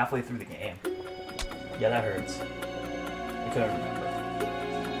is like halfway through the game. Yeah, that hurts. I couldn't remember.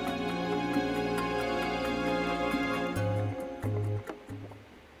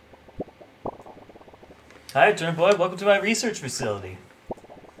 Hi, Turnip Boy. Welcome to my research facility.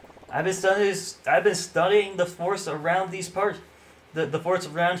 I've been studying the forests around these parts, the forests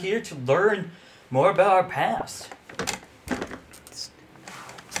around here, to learn more about our past.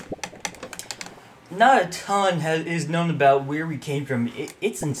 Not a ton is known about where we came from.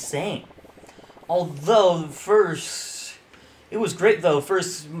 It's insane. Although it was great though.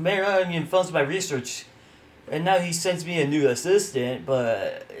 First, Mayor Onion funds my research, and now he sends me a new assistant.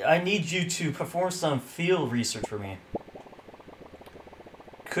 But I need you to perform some field research for me.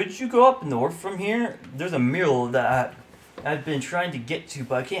 Could you go up north from here? There's a mural that I've been trying to get to,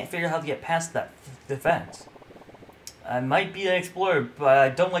 but I can't figure out how to get past that fence. I might be an explorer, but I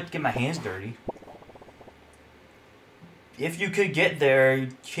don't like to get my hands dirty. If you could get there,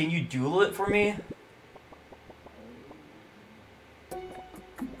 can you duel it for me?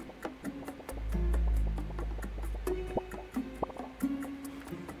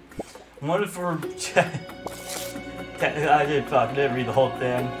 What if we're... I didn't read the whole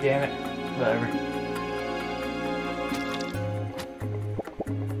thing. Damn it. Whatever.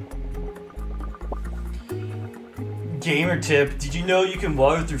 Gamer tip. Did you know you can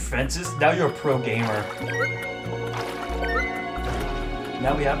water through fences? Now you're a pro gamer.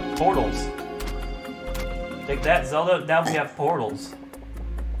 Now we have portals. Take that, Zelda. Now we have portals.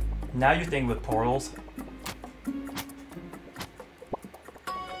 Now you're thinking with portals.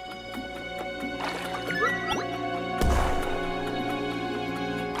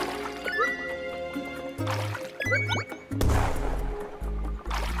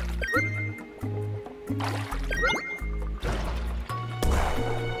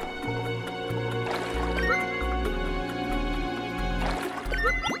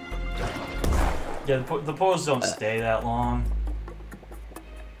 Yeah, the portals don't stay that long.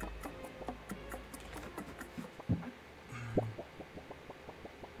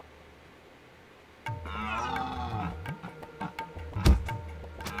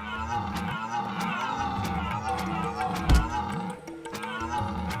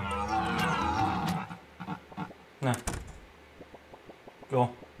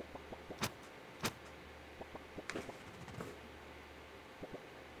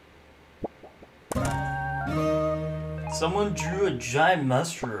 Someone drew a giant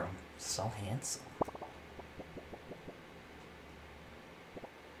mushroom. So handsome.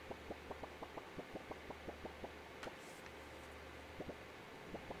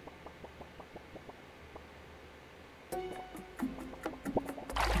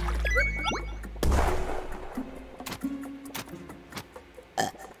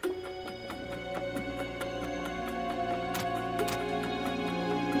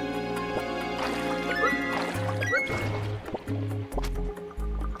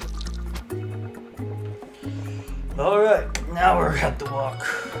 Alright, now we're at the walk.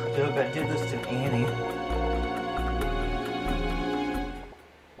 I did this to Annie.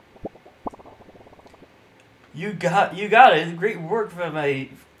 You got it. Great work, my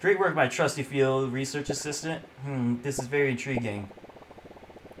trusty field research assistant. This is very intriguing.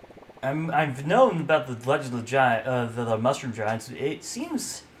 I've known about the legend of the mushroom giants. It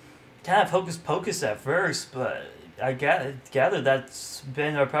seems kind of hocus pocus at first, but I gather that's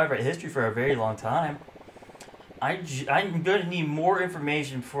been a private history for a very long time. I'm going to need more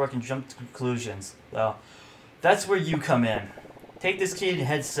information before I can jump to conclusions. Well, that's where you come in. Take this kid and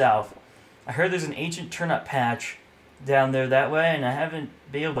head south. I heard there's an ancient turnip patch down there that way, and I haven't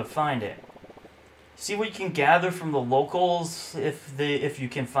been able to find it. See what you can gather from the locals, if you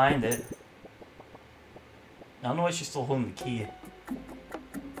can find it. I don't know why she's still holding the key.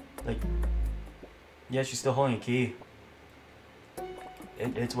 Like, yeah, she's still holding a key.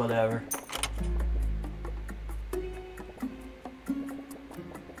 It's whatever.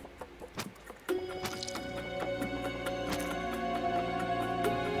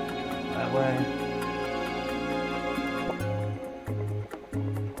 Way.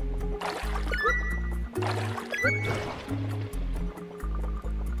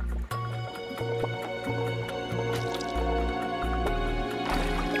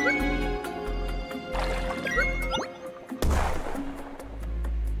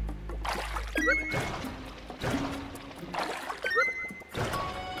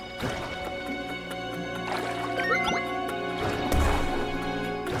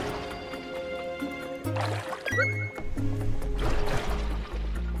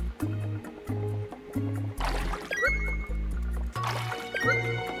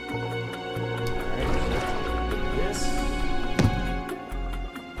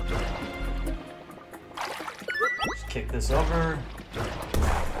 Kick this over.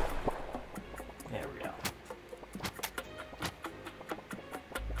 There we go.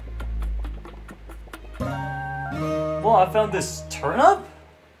 Well, I found this turnip?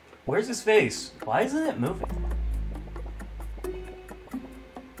 Where's his face? Why isn't it moving?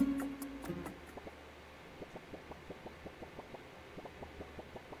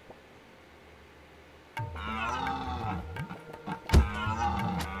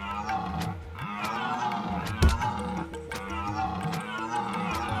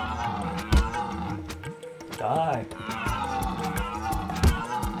 Die.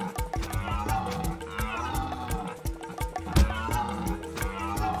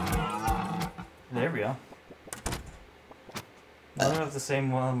 There we go. I don't know if it's the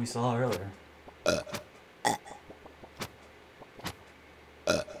same one we saw earlier.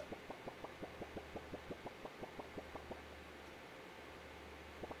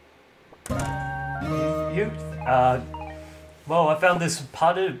 Well, I found this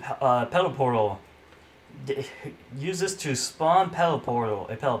potted pedal portal. Use this to spawn a pedal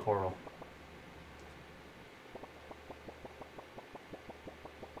portal.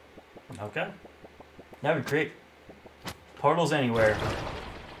 Okay. Now we create portals anywhere.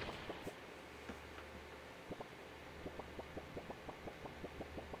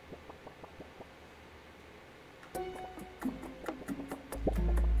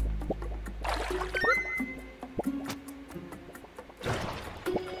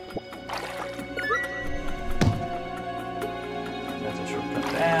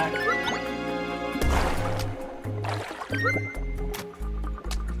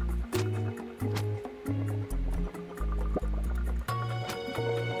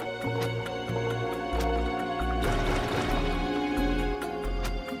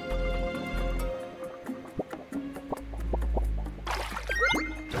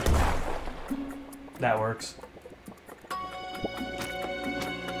 That works.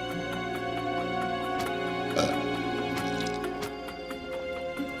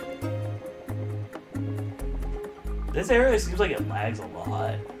 This area seems like it lags a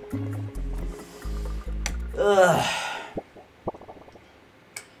lot. Ugh.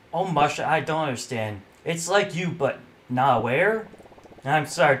 Oh, Musha, I don't understand. It's like you, but not aware? I'm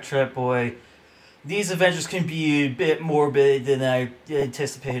sorry, Trip Boy. These adventures can be a bit morbid than I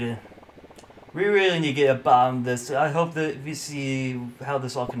anticipated. We really need to get a bottom of this. I hope that we see how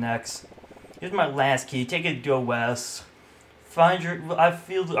this all connects. Here's my last key. Take it to go west. Find your... I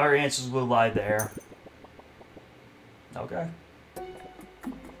feel our answers will lie there. Okay.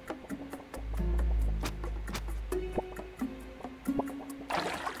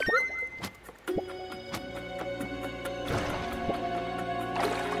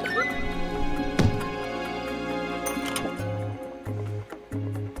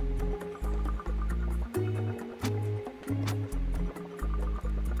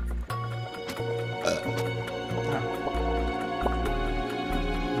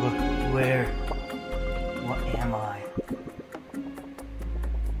 Where? What am I?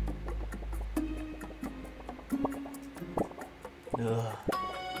 Ugh.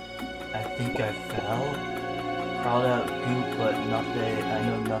 I think I fell. Crawled out goop, but nothing. I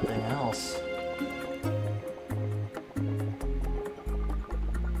know nothing else.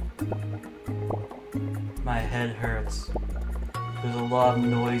 My head hurts. There's a lot of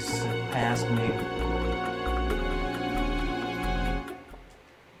noise past me.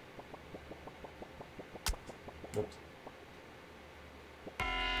 Oops.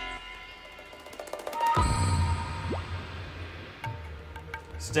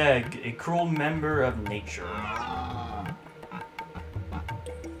 Stag, a cruel member of nature.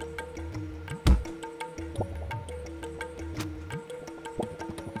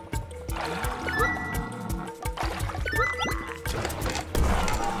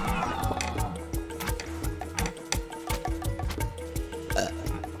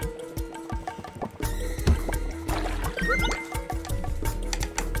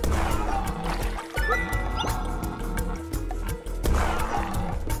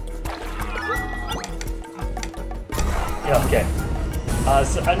 Okay.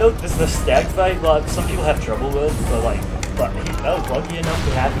 So I know this is a stag fight, but some people have trouble with, but I was lucky enough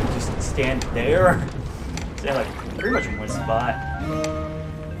to have him just stand there. Stand like pretty much in one spot.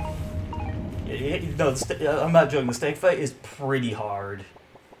 No, I'm not joking, the stag fight is pretty hard.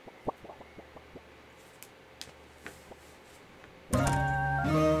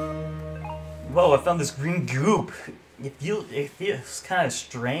 Whoa, I found this green goop. It feels kind of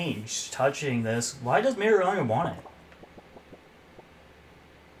strange touching this. Why does Mariana want it?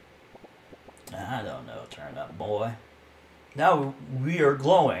 I don't know, Turnip boy. Now we are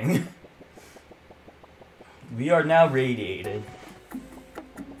glowing. We are now radiated.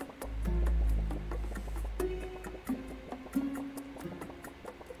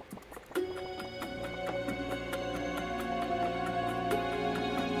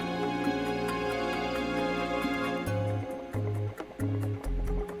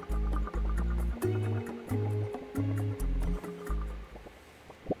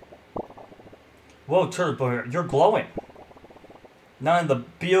 Whoa, Turnip boy, you're glowing. Not in the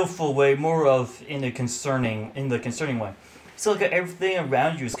beautiful way, more of in the concerning way. So look at everything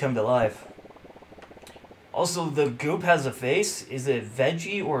around you is come to life. Also, the goop has a face. Is it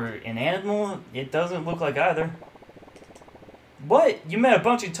veggie or an animal? It doesn't look like either. What? You met a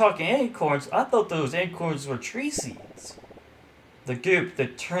bunch of talking acorns? I thought those acorns were tree seeds. The goop, the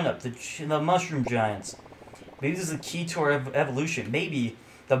turnip, the mushroom giants. Maybe this is the key to our evolution. Maybe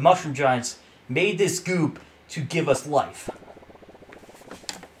the mushroom giants made this goop to give us life.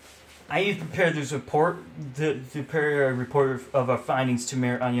 I need to prepare this report, to prepare a report of our findings to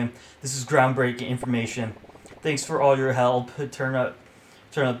Mayor Onion. This is groundbreaking information. Thanks for all your help, Turnip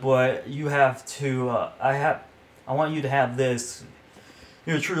boy. You have to. I want you to have this.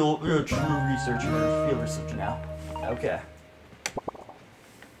 You're a true researcher, field researcher now. Okay.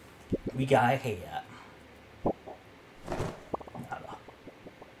 We got a hat.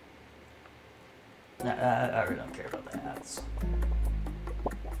 I really don't care about the hats.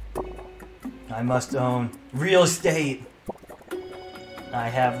 I must own real estate. I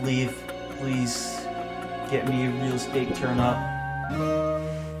have leave. Please get me a real estate Turnip.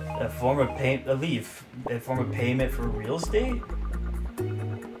 A form of payment for real estate?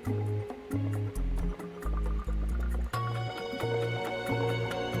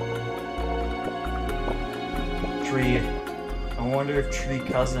 Tree. I wonder if tree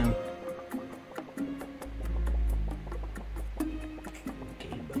cousin.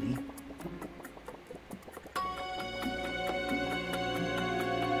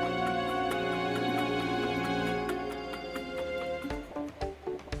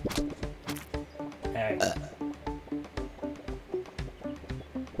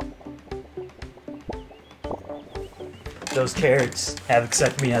 Those carrots have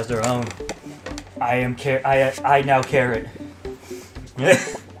accepted me as their own. I am I now carrot.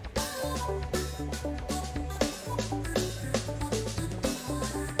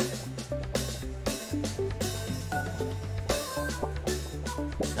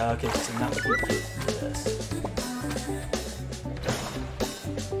 Okay, so now we can get this.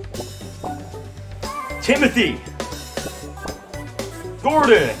 Timothy!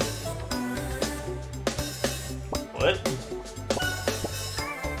 Gordon! What?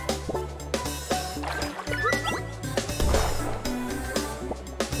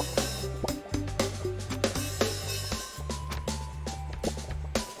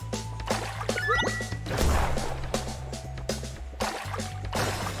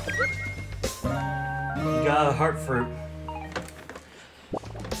 You got a heart fruit.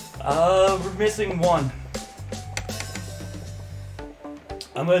 We're missing one.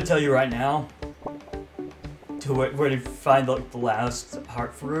 I'm gonna tell you right now where to find the last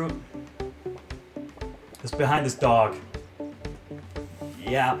heart fruit. It's behind this dog.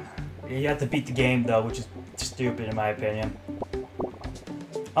 Yeah, you have to beat the game though, which is stupid in my opinion.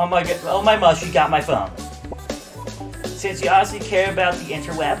 Oh my god! Oh my mush! You got my phone. Since you honestly care about the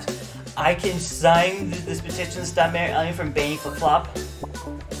interwebs, I can sign this petition to stop Mary Ellen from banning Flip Flop.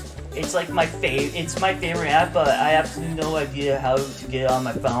 It's like my it's my favorite app, but I have no idea how to get it on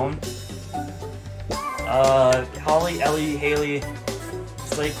my phone. Holly, Ellie, Haley,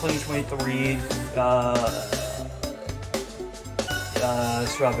 Slate Queen 23,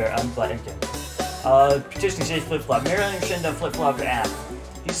 Strawberry, I'm blanking. Petitioning says Flip Flop. Mary Ellen shouldn't have Flip Flop app.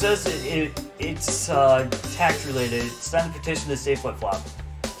 He says it's tax related. It's not a petition to say Flip Flop.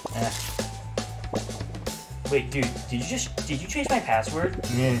 Wait, dude, did you change my password?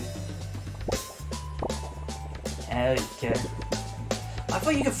 Yeah. Okay. I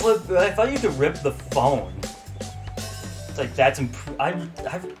thought you could rip the phone. It's like that's I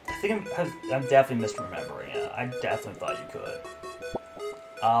think I'm definitely misremembering it. I definitely thought you could.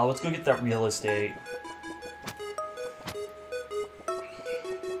 Let's go get that real estate.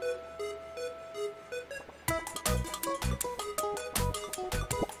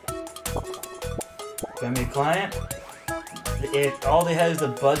 Got me a client. If all they have is the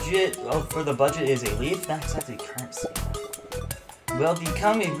budget, for the budget is a leaf, not exactly currency. Well, the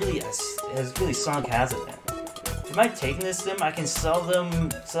economy really has really sunk, hasn't it? Do you mind taking this to them? I can sell them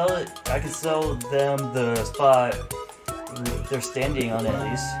the spot they're standing on at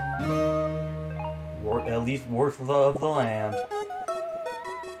least. At least worth of the land.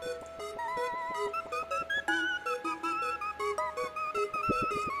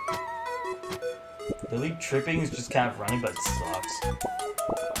 The leaf tripping is just kind of running, but it sucks.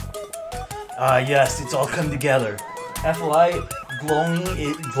 Yes, it's all come together. FYI,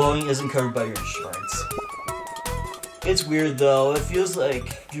 glowing isn't covered by your insurance. It's weird though, it feels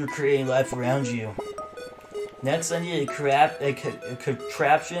like you're creating life around you. Next, I need a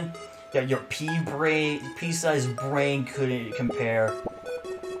contraption that your pea-sized brain couldn't compare.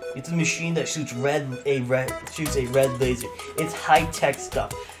 It's a machine that shoots a red laser. It's high-tech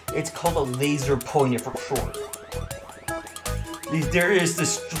stuff. It's called a laser pointer for short. There is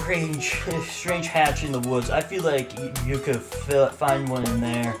this strange hatch in the woods. I feel like you could find one in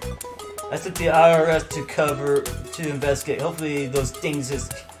there. I took the IRS to investigate. Hopefully those things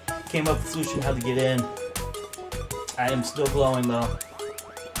just came up with a solution how to get in. I am still glowing though.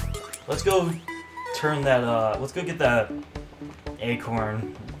 Let's go turn that. Let's go get that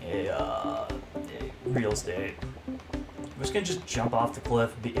acorn. Real estate. I'm just gonna just jump off the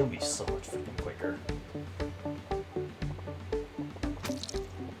cliff. It'll be so much freaking quicker.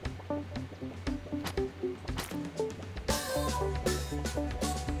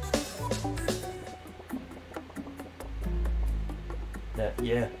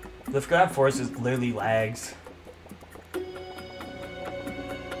 Yeah, the Forgotten Forest is literally lags.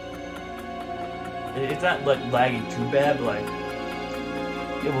 It's not like lagging too bad, but like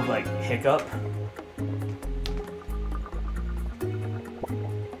it will like hiccup.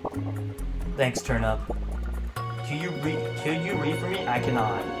 Thanks, Turnip. Can you read for me? I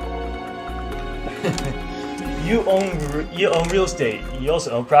cannot. You own real estate. You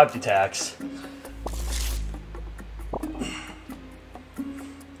also owe property tax.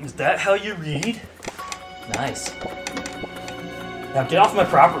 Is that how you read? Nice. Now get off my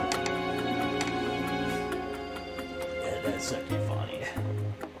property. Yeah, that's actually funny.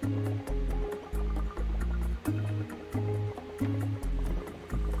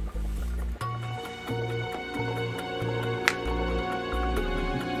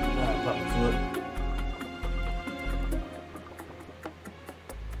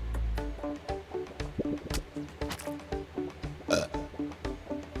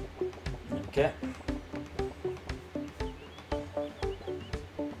 Okay.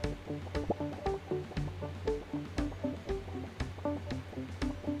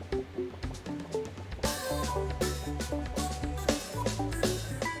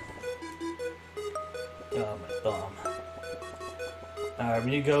 Alright,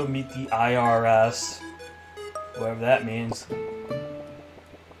 we need to go meet the IRS. Whatever that means.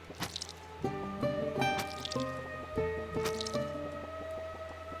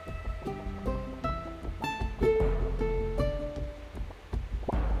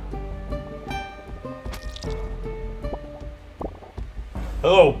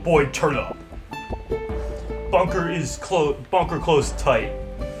 Hello, boy Turnip. Bunker closed tight.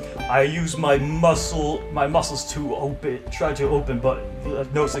 I use my muscles to try to open, but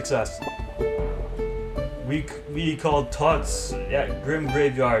no success. We called Tuts at Grim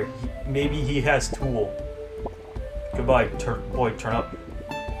Graveyard. Maybe he has tool. Goodbye, boy Turnip.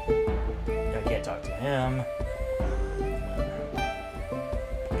 I can't talk to him.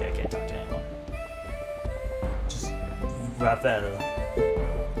 Okay, I can't talk to anyone. Just wrap that up.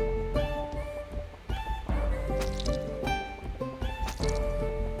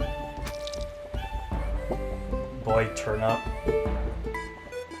 Boy Turnip.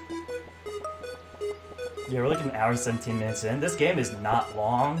 Yeah, we're like an hour and 17 minutes in. This game is not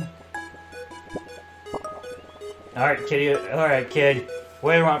long. Alright, kid.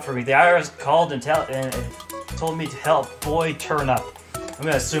 What do you want from me? The IRS called and told me to help Boy Turnip. I'm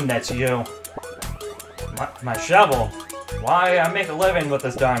gonna assume that's you. My shovel? Why? I make a living with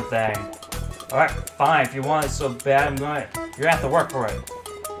this darn thing. Alright, fine. If you want it so bad, you're gonna have to work for it.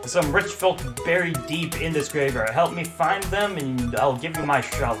 There's some rich folk buried deep in this graveyard. Help me find them, and I'll give you my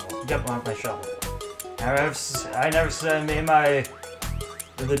shovel. Get my shovel. I never said I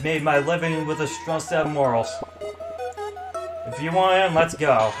made my living with a strong set of morals. If you want in, let's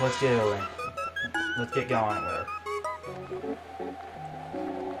go. Let's get going. Let's get going with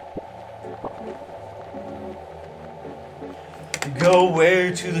it. Go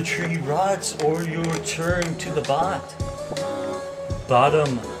where to the tree rots, or you return to the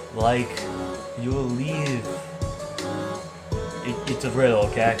bottom, like you'll leave. It's a riddle,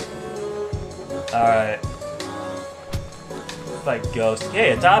 okay? Alright. Fight ghost.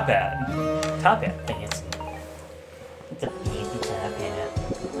 Hey, a top hat. Top hat, fancy. It's a fancy top hat.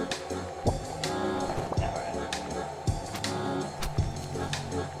 Alright.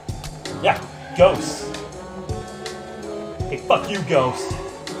 Yeah, ghost. Hey, fuck you, ghost.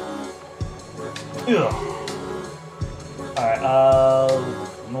 Ugh. Alright,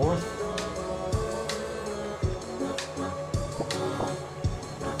 north.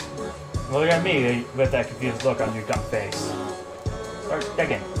 Look at me with that confused look on your dumb face. Start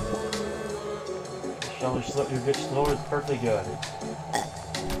digging. Your bitch slower is perfectly good.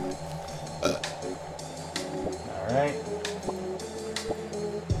 Alright.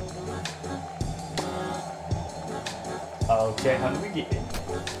 Okay, how do we get in?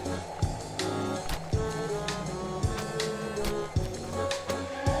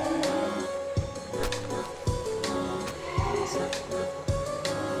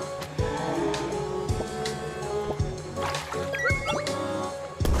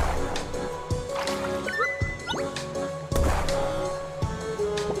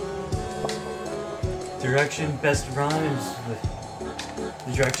 Direction best rhymes with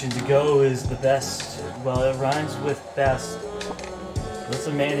the direction to go is the best. Well, it rhymes with best.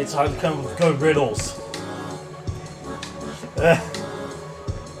 Listen, man, it's hard to come up with good riddles.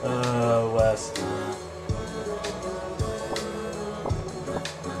 Wes.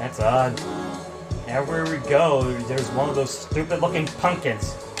 That's odd. Everywhere we go, there's one of those stupid-looking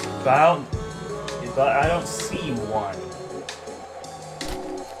pumpkins, but I don't see one.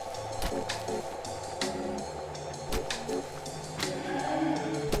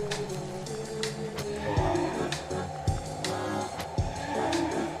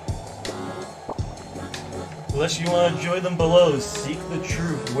 Unless you want to join them below, seek the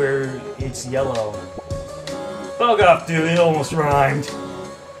truth where it's yellow. Bug off, dude, it almost rhymed.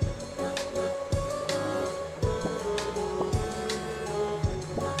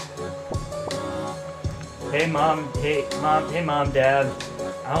 Hey mom, dad.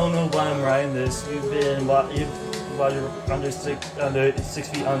 I don't know why I'm writing this. You've been under 6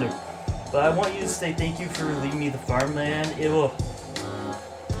 feet under. But I want you to say thank you for leaving me the farmland. It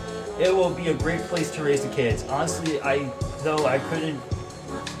will be a great place to raise the kids. Honestly, couldn't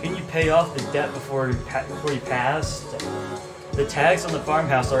you pay off the debt before you passed? The tags on the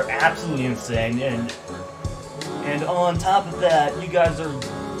farmhouse are absolutely insane, and on top of that,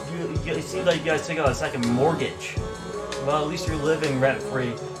 it seems like you guys took out a second mortgage. Well, at least you're living rent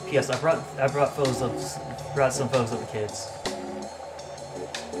free. P.S. I brought some photos of the kids.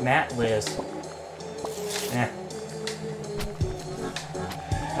 Matt, Liz. Eh.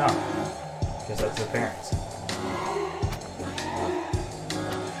 Oh, guess that's their parents.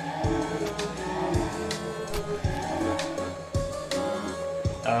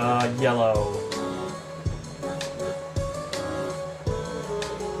 Yellow.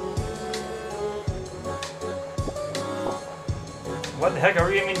 What the heck are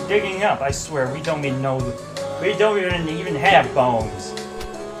we even digging up? I swear, we don't even know. We don't even have bones.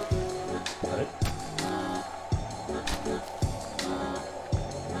 What?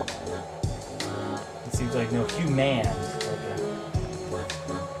 It seems like no human.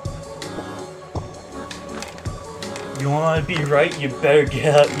 You want to be right? You better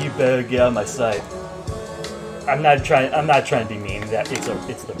get out. You better get out of my sight. I'm not trying to be mean. That it's the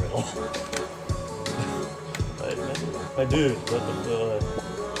riddle. My dude, what the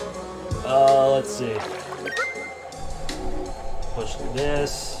fuck? Let's see. Push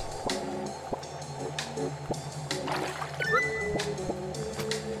this.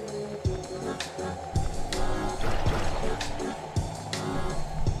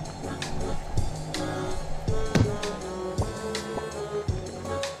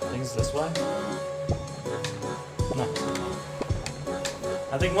 Things this way? No.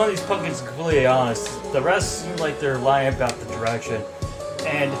 I think one of these pumpkins is completely honest. The rest seem like they're lying about the direction,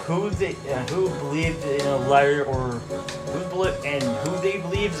 and who believed in a liar or who they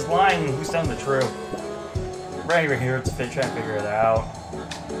believe is lying and who's telling the truth. Right over here, it's trying to figure it out.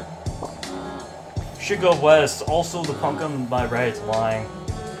 Should go west. Also, the pumpkin on my right is lying.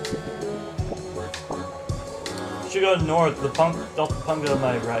 Should go north. The pumpkin on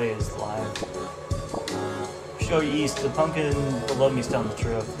my right is lying. Should go east. The pumpkin below me is telling the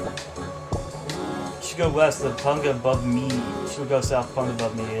truth. Should go west. The pumpkin above me. Should go south. The pumpkin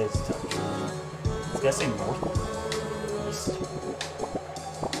above me is telling the truth. Did I say north? East.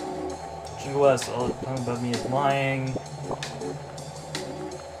 Should go west. The pumpkin above me is lying.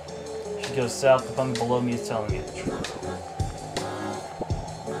 Should go south. The pumpkin below me is telling me the truth.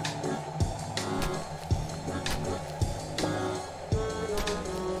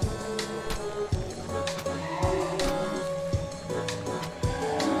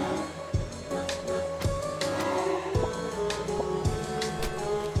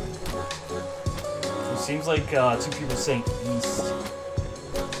 Seems like two people saying east.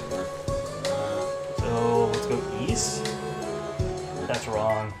 So let's go east. That's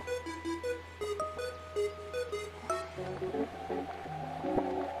wrong.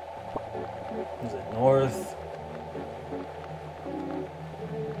 Is it north?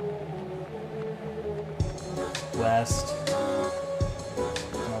 West.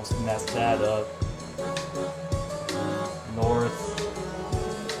 Almost messed that up. North.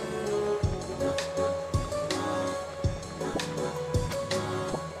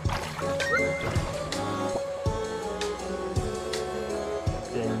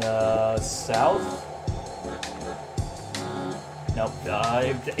 South? Nope,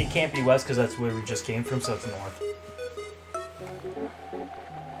 it can't be west because that's where we just came from, so it's north.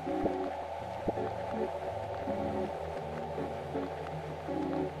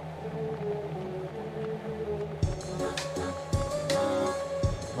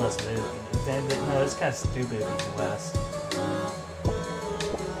 Listen, no, it's kind of stupid to be west.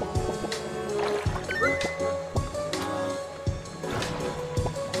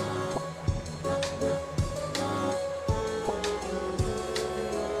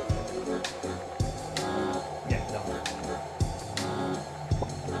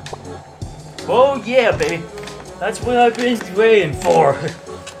 Oh yeah, baby. That's what I've been waiting for.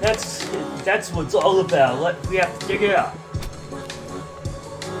 That's what it's all about. We have to dig it out.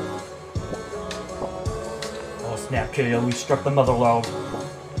 Oh snap, kiddo, we struck the mother lode.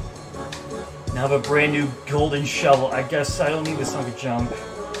 Now I have a brand new golden shovel. I guess I don't need this hunk of junk.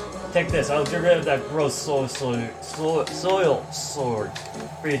 Take this. I'll get rid of that gross soil sword.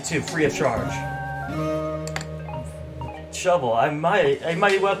 Free of charge. Shovel. A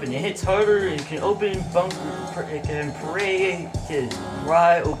mighty weapon. It hits harder and can open bunker. It can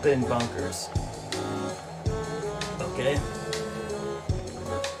pry open bunkers. Okay.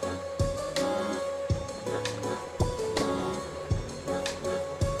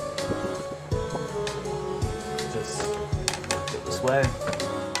 Just go this way.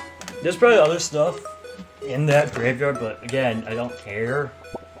 There's probably other stuff in that graveyard, but again, I don't care.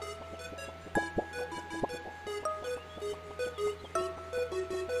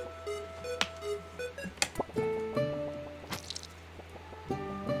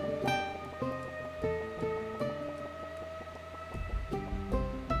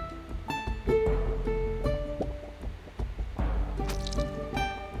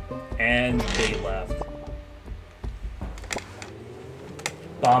 And they left.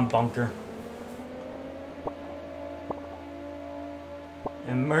 Bomb bunker.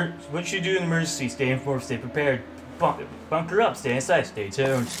 What you do in emergency? Stay informed, stay prepared. bunker up. Stay inside. Stay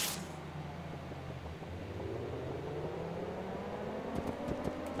tuned.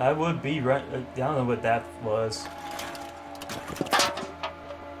 I would be right. I don't know what that was.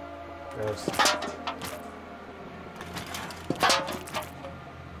 Gross.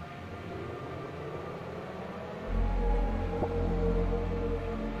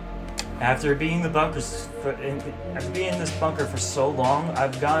 After being in this bunker for so long,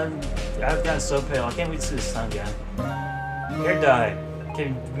 I've gotten so pale. I can't wait to see the sun again. Hair dye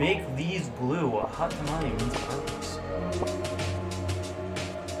can make these blue. A hot commodity means purpose.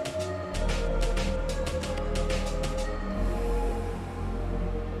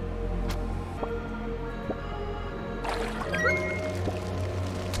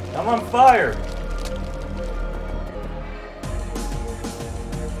 I'm on fire.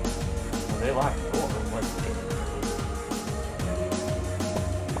 They locked the door.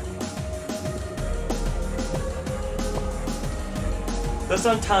 But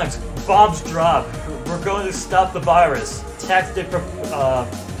sometimes bombs drop. We're going to stop the virus. Tactic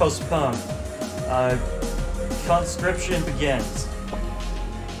postponed. Conscription begins.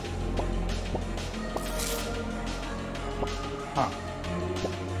 Huh.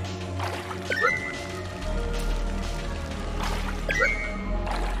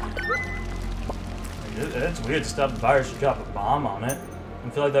 It's weird to stop the virus to drop a bomb on it. I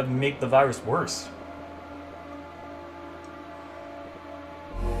feel like that would make the virus worse.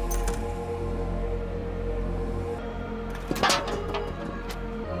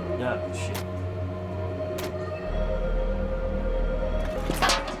 Yeah, shit.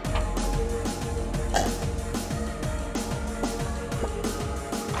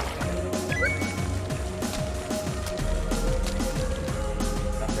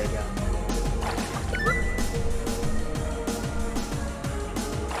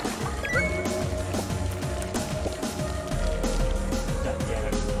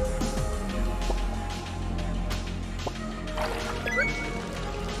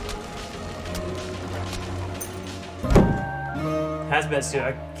 Hazmat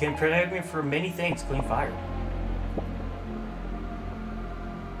suit can protect me from many things, including fire.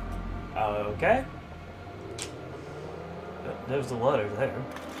 Okay. There's the letter there.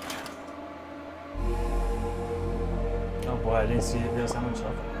 Oh boy, I didn't see it. There's how much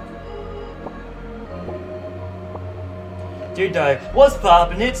stuff. Dear Di, what's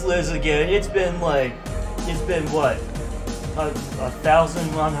poppin'? It's Liz again. It's been what?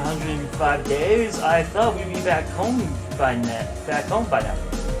 1,105 days? I thought we'd be back home by now.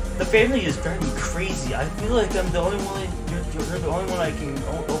 The family is driving me crazy. I feel like I'm the only one. You're the only one I can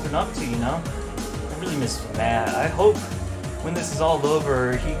open up to. You know. I really miss Matt. I hope when this is all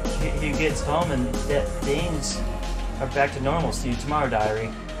over, he gets home and that things are back to normal. See you tomorrow,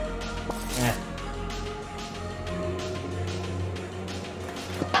 diary. Eh.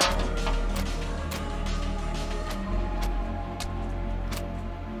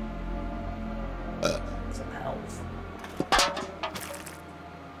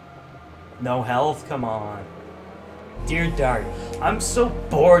 No health? Come on. Dear Diary, I'm so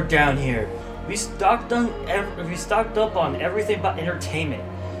bored down here. We stocked up on everything but entertainment.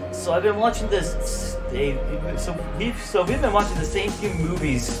 So I've been watching this. So we've been watching the same few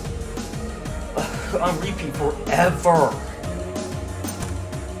movies on repeat forever.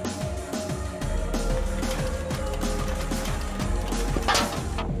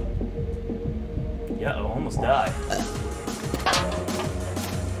 Yeah, I almost died.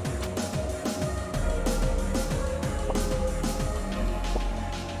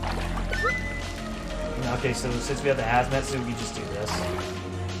 Okay, so since we have the hazmat suit, we just do this.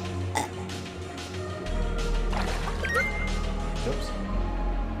 Oops.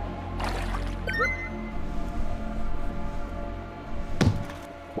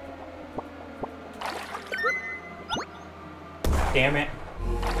 Damn it.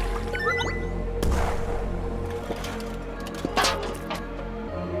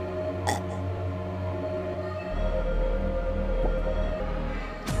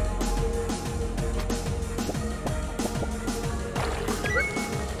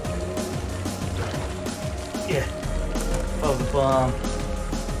 Yeah. Oh, the bomb.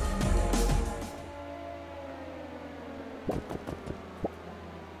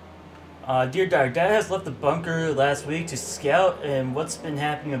 Dear Dad has left the bunker last week to scout and what's been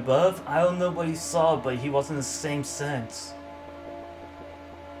happening above. I don't know what he saw, but he wasn't the same sense.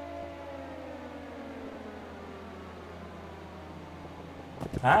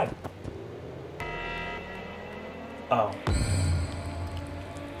 Hi. Oh.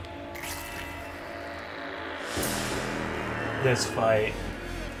 This fight.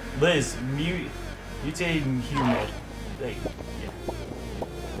 Liz, Mutating human. Like, yeah.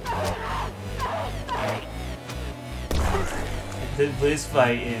 This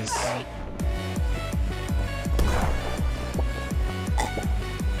fight is...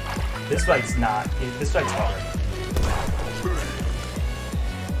 This fight's not. This fight's hard.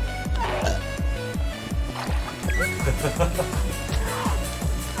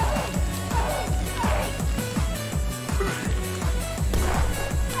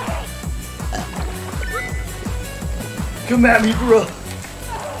 Come at me, bro.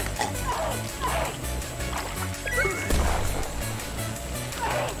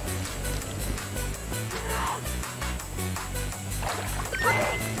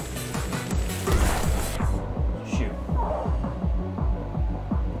 Shoot.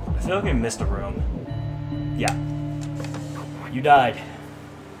 I feel like I missed a room. Yeah. You died.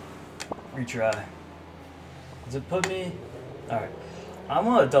 Retry. Does it put me? Alright. I'm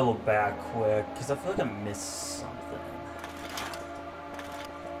gonna double back quick, because I feel like I missed something.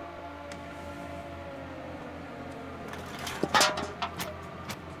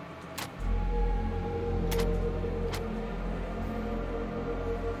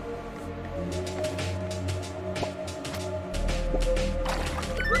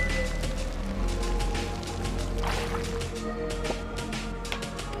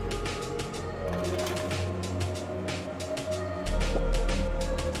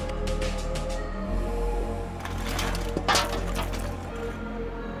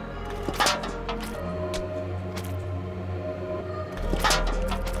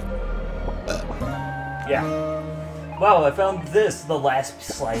 Yeah. Wow, I found this, the last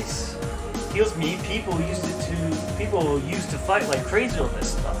slice. Heals me. People used to fight like crazy on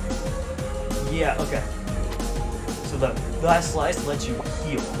this stuff. Yeah, okay. So the last slice lets you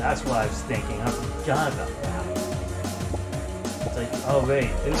heal. That's what I was thinking. I forgot about that. It's like, oh wait,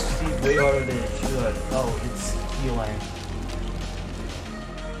 this seems way harder than it should. Oh, it's healing.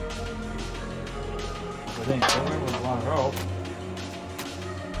 But then Turnip was on rope.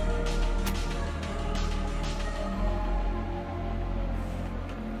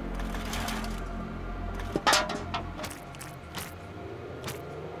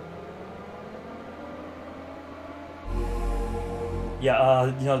 Yeah,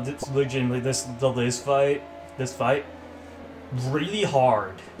 you know, legitimately, this fight, really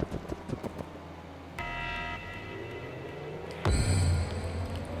hard.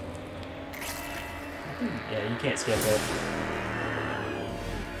 Yeah, you can't skip it.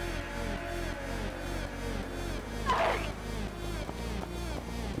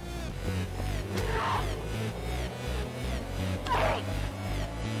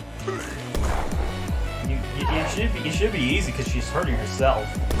 It should be easy because she's hurting herself,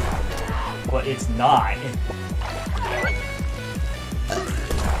 but it's not.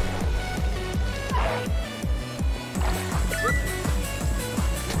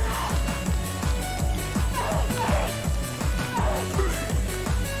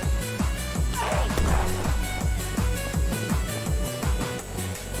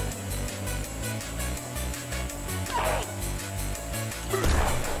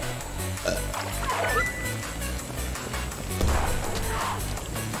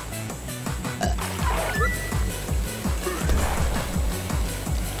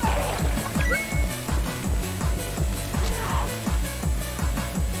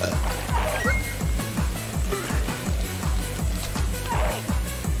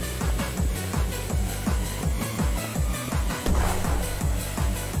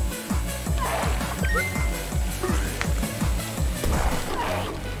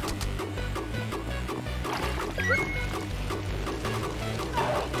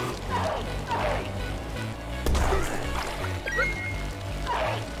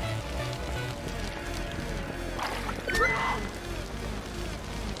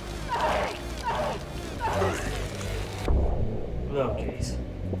 Oh, jeez.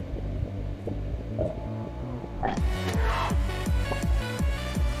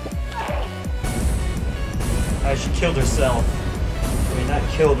 She killed herself. I mean, not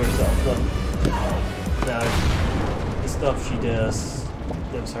killed herself, but the stuff she does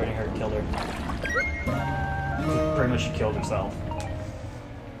that was hurting her killed her. Pretty much she killed herself.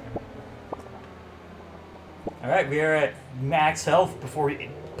 Alright, we are at max health before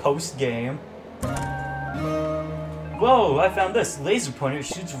post-game. Whoa, I found this. Laser pointer. It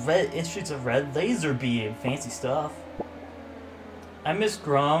shoots a red laser beam. Fancy stuff. I miss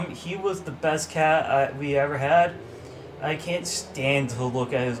Grum. He was the best cat we ever had. I can't stand to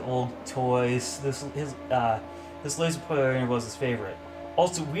look at his old toys. This laser pointer was his favorite.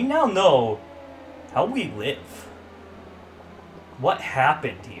 Also, we now know how we live. What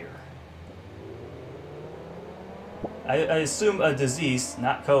happened here? I assume a disease,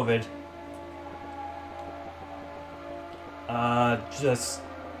 not COVID.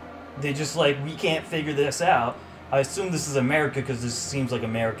 They just like, we can't figure this out. I assume this is America because this seems like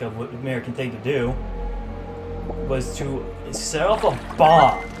American thing to do. Was to set off a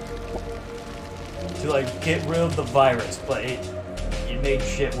bomb to like get rid of the virus, but it made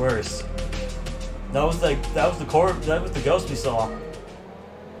shit worse. That was the ghost we saw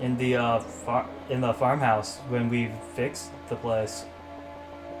in the farmhouse when we fixed the place.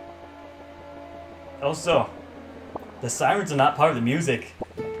 Also, the sirens are not part of the music.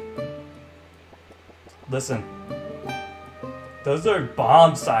 Listen, those are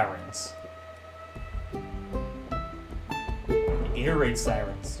bomb sirens. Air raid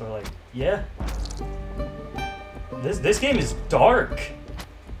sirens. So like, yeah. This game is dark,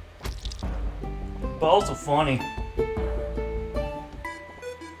 but also funny.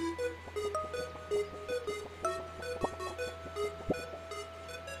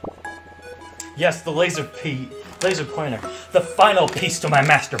 Yes, the laser pointer, the final piece to my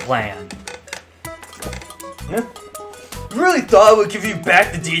master plan. Yeah. You really thought I would give you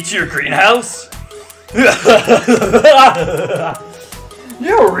back the deed to your greenhouse?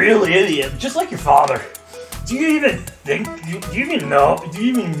 You're a real idiot, just like your father. Do you even think? Do you even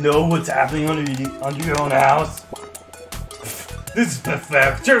know what's happening under your own house? This is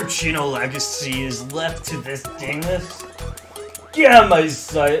pathetic. Turpchino legacy is left to this dingus. Yeah, my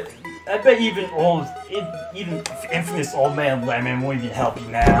son. I bet even infamous old man Lemon won't even help you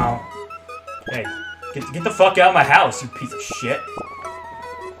now. Hey, get the fuck out of my house, you piece of shit.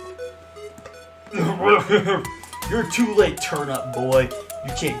 You're too late, Turnip boy.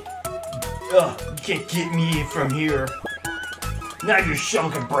 You can't get me from here. Now your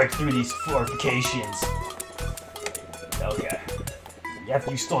shovel can break through these fortifications. Okay.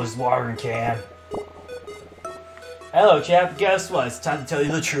 After you stole his watering can. Hello, chap. Guess what? It's time to tell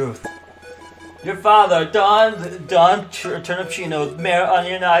you the truth. Your father, Don Turnipchino, Mayor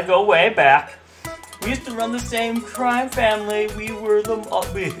Onion, and I go way back. We used to run the same crime family. We were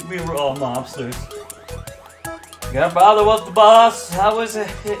all mobsters. Your father was the boss. I was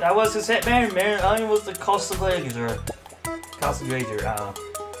his hitman. Mayor Onion was the coastal grader.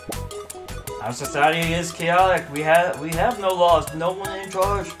 Our society is chaotic. We have no laws, no one in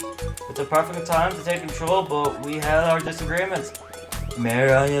charge. It's a perfect time to take control, but we had our disagreements.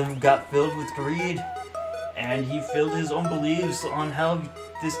 Mayor Onion got filled with greed, and he filled his own beliefs on how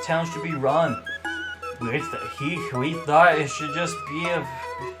this town should be run. We thought it should just be I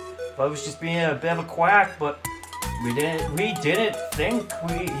was just being a bit of a quack, but we didn't think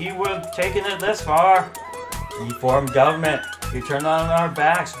he would have taken it this far. He formed government. He turned on our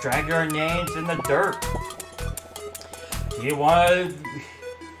backs, dragged our names in the dirt. He wanted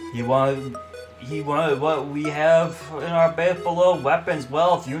what we have in our base below, weapons,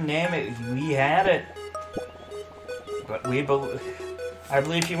 wealth, you name it, we had it. But I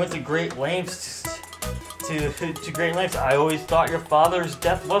believe he went to great lengths to great lengths. I always thought your father's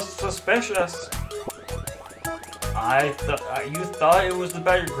death was suspicious. You thought it was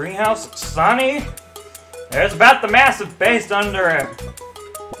about your greenhouse, Sonny? It's about the massive base under it.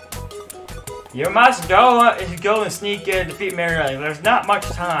 You must go and sneak in and defeat Mayor Onion. There's not much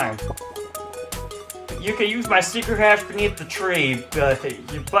time. You can use my secret hatch beneath the tree,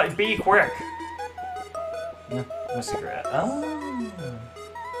 but be quick. No secret hatch. Oh.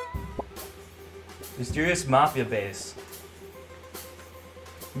 Mysterious mafia base.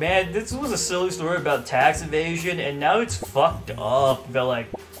 Man, this was a silly story about tax evasion, and now it's fucked up about like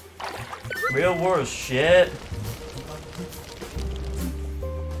real world shit.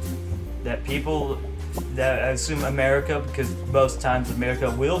 That people that I assume America, because most times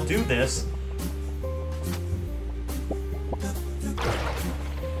America will do this.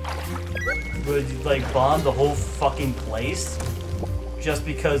 Would like bomb the whole fucking place just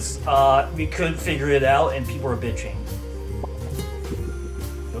because we couldn't figure it out and people were bitching.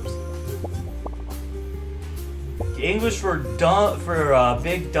 Oops. English for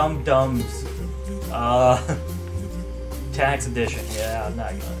big dumb dumbs. Tax edition. Yeah, I'm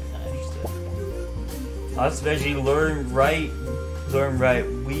not interested. Let's actually learn right.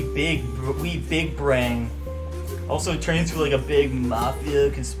 We big brain. Also turned into like a big mafia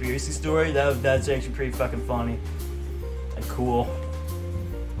conspiracy story. That's actually pretty fucking funny and cool.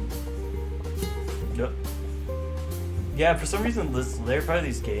 Yep. Yeah, for some reason this part of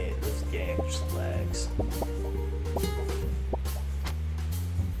this game just lags.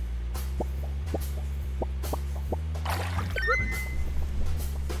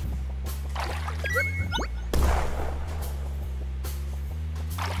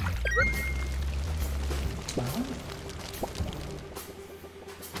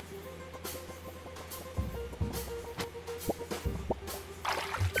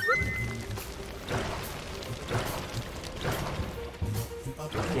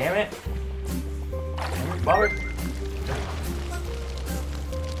 Damn it. Bummer.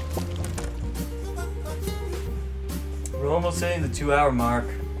 We're almost hitting the 2-hour mark.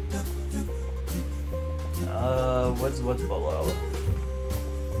 What's below?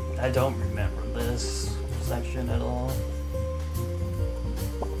 I don't remember this section at all.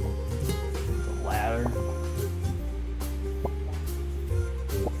 The ladder.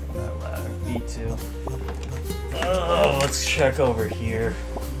 That ladder. B2. Oh, let's check over here.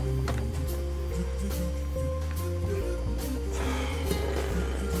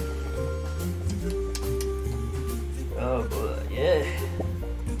 Oh boy, yeah.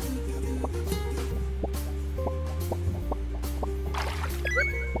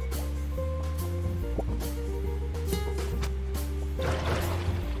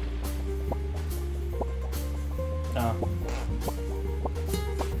 Oh.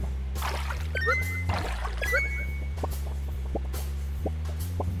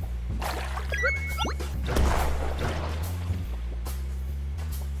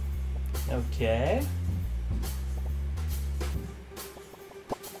 Okay.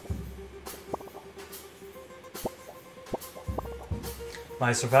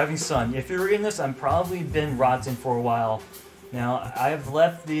 My surviving son. If you're reading this, I'm probably been rotten for a while. Now, I've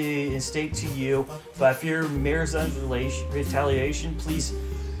left the estate to you, but if you're Mayor's retaliation, please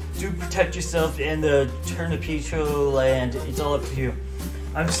do protect yourself in the Turnip land. It's all up to you.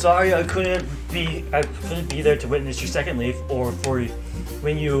 I'm sorry I couldn't be there to witness your second leaf or for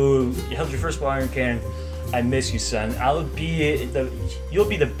when you held your first watering can. I miss you, son. You'll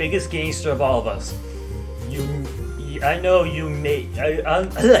be the biggest gangster of all of us. I know you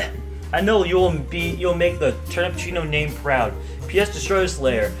I know you'll make the Turnipchino name proud. P.S. Destroy this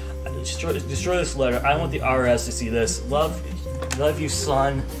layer. Destroy this letter. I want the RS to see this. Love you,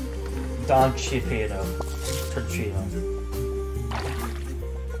 son. Don Chipino. Turnipchino.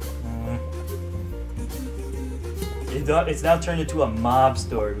 It's now turned into a mob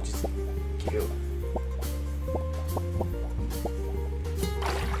story, which is cute.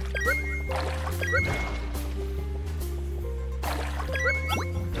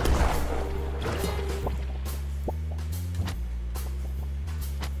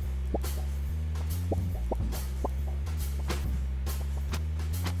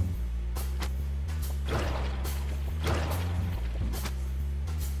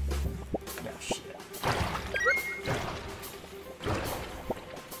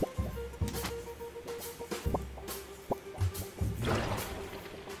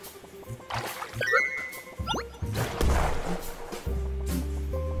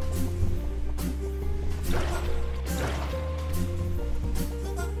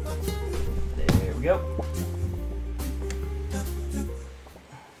 Yep.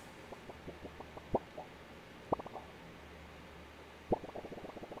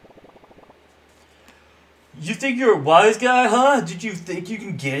 You think you're a wise guy, huh? Did you think you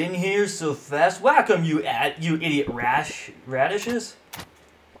can get in here so fast? Welcome, you idiot radishes.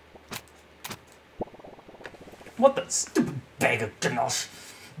 What the stupid bag of dinos?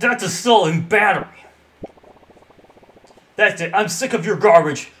 That's a stolen battery. That's it. I'm sick of your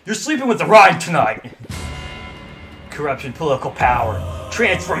garbage. You're sleeping with the ride tonight. Corruption, political power,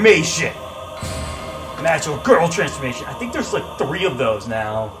 transformation. Magical girl transformation. I think there's like 3 of those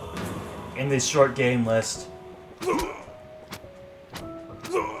now in this short game list.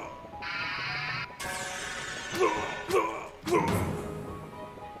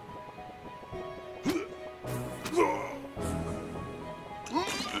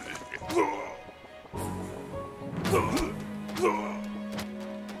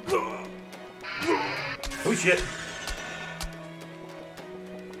 Oh shit.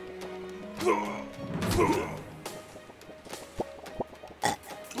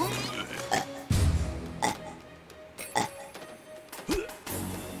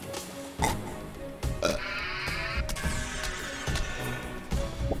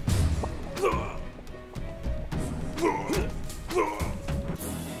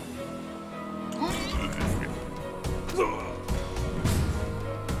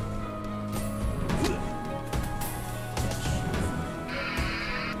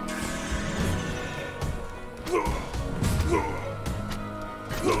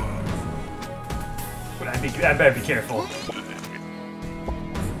 I better be careful.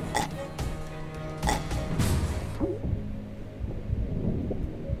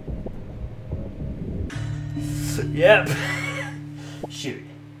 Yep. Shoot.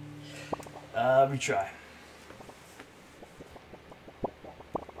 Retry.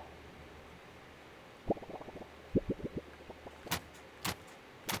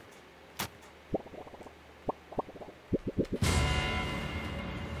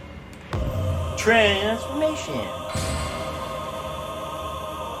 transformation.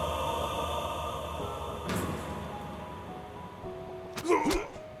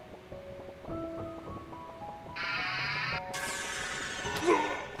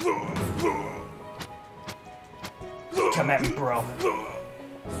 Come at me, bro.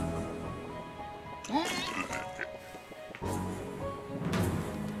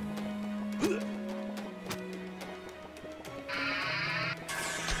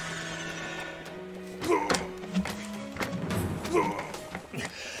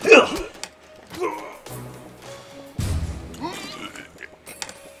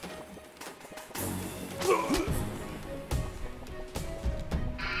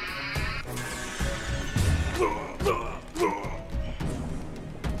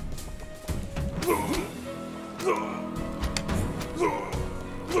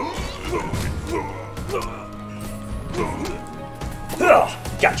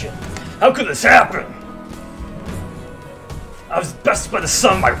 Gotcha. How could this happen? I was bested by the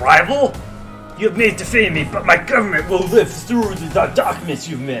son of my rival? You have made defeated me, but my government will live through the documents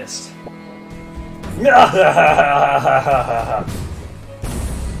you've missed. I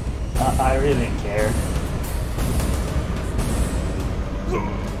really didn't care.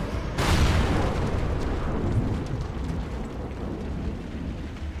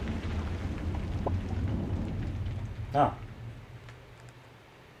 Oh.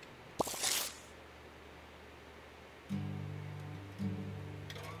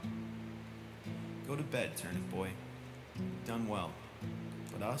 Go to bed, Turnip boy. You've done well.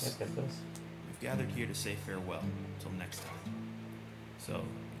 But us, we've gathered here to say farewell until next time. So,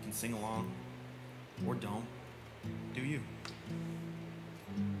 you can sing along, or don't. Do you?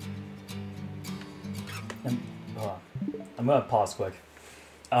 I'm gonna pause quick.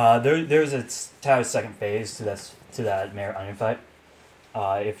 There's a second phase to that Mayor Onion fight.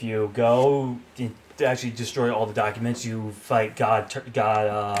 If you go to actually destroy all the documents, you fight God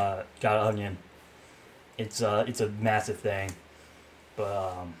Onion. It's a massive thing,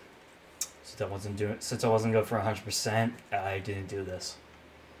 but since I wasn't good for 100%, I didn't do this.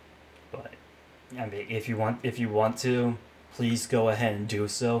 But I mean, if you want to, please go ahead and do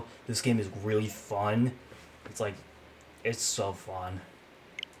so. This game is really fun. It's so fun.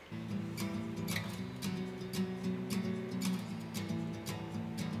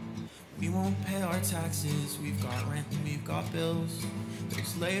 We won't pay our taxes, we've got rent and we've got bills.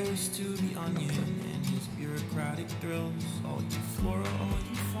 There's layers to the onion and his bureaucratic thrills. All you flora, all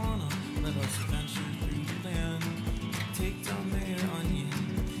you fauna, let us venture through the land. Take down Mayor Onion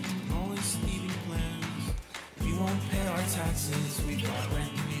and all his thieving plans. We won't pay our taxes, we've got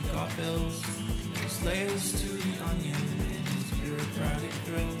rent and we've got bills. There's layers to the onion and his bureaucratic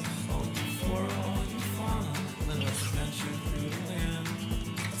thrills. All you flora, all you fauna, let us venture through the land.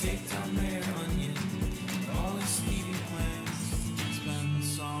 Take down Mayor Onion and all his thieving plans. Spend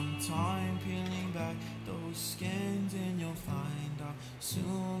some time peeling back those skins and you'll find out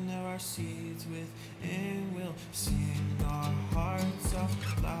soon there are seeds within. We'll sing our hearts out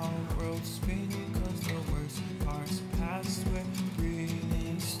loud, world spinning, cause the worst parts past. We're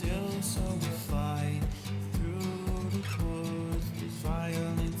breathing still, so we fight through the woods. There's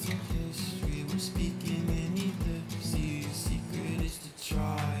violence in history, we're speaking in ellipses. Secret is to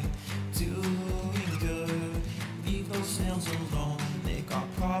try doing good. Leave those snails alone, they got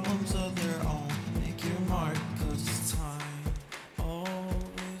problems of their own. Make your mark, cause it's time.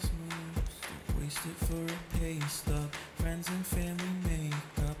 Always moves, don't waste it for a pay stub. Friends and family make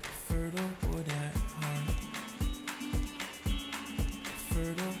up, fertile wood at heart.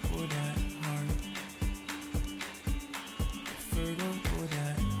 Fertile wood at heart. Fertile wood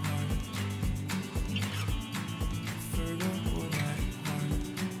at heart. Fertile wood at heart.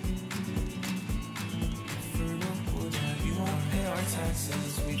 Fertile wood at. We won't pay our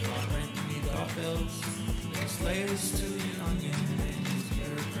taxes, we got rent, we got bills. There's layers to the onion and his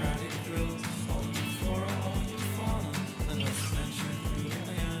bureaucratic thrills. All you flora, all you fauna, let us venture through the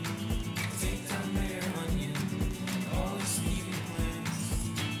land. Take down Mayor Onion and all his thieving plans.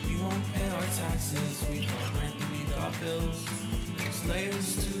 We won't pay our taxes, we got rent, we got bills. There's layers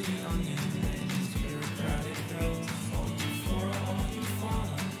to the onion and his bureaucratic thrills. All you flora, all you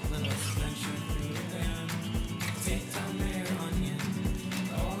fauna, let us venture through the land. Take down Mayor Onion and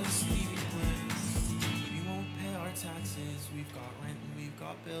all his thieving plans. We won't pay our taxes, we've got rent and we've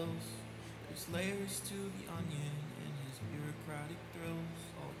got bills. There's layers to the onion and his bureaucratic thrills.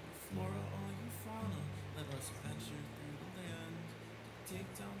 All you flora, all you fauna, let us venture through the land.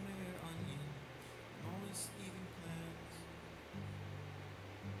 Take down Mayor Onion and all his thieving plans.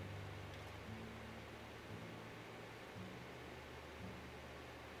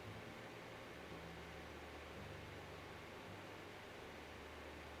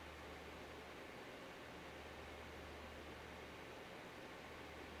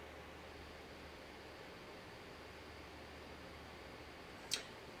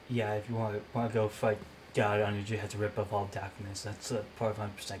 yeah, if you want to go fight God on it, you have to rip up all the documents. That's part of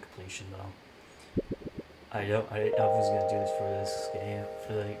 100% completion, though. I was gonna do this for this game,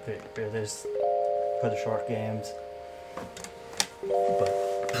 for the short games, but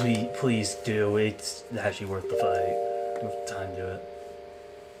please do. It's actually worth the fight, worth the time to do it.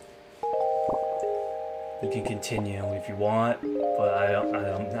 You can continue if you want, but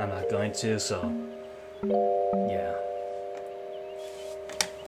I'm not going to. So, yeah.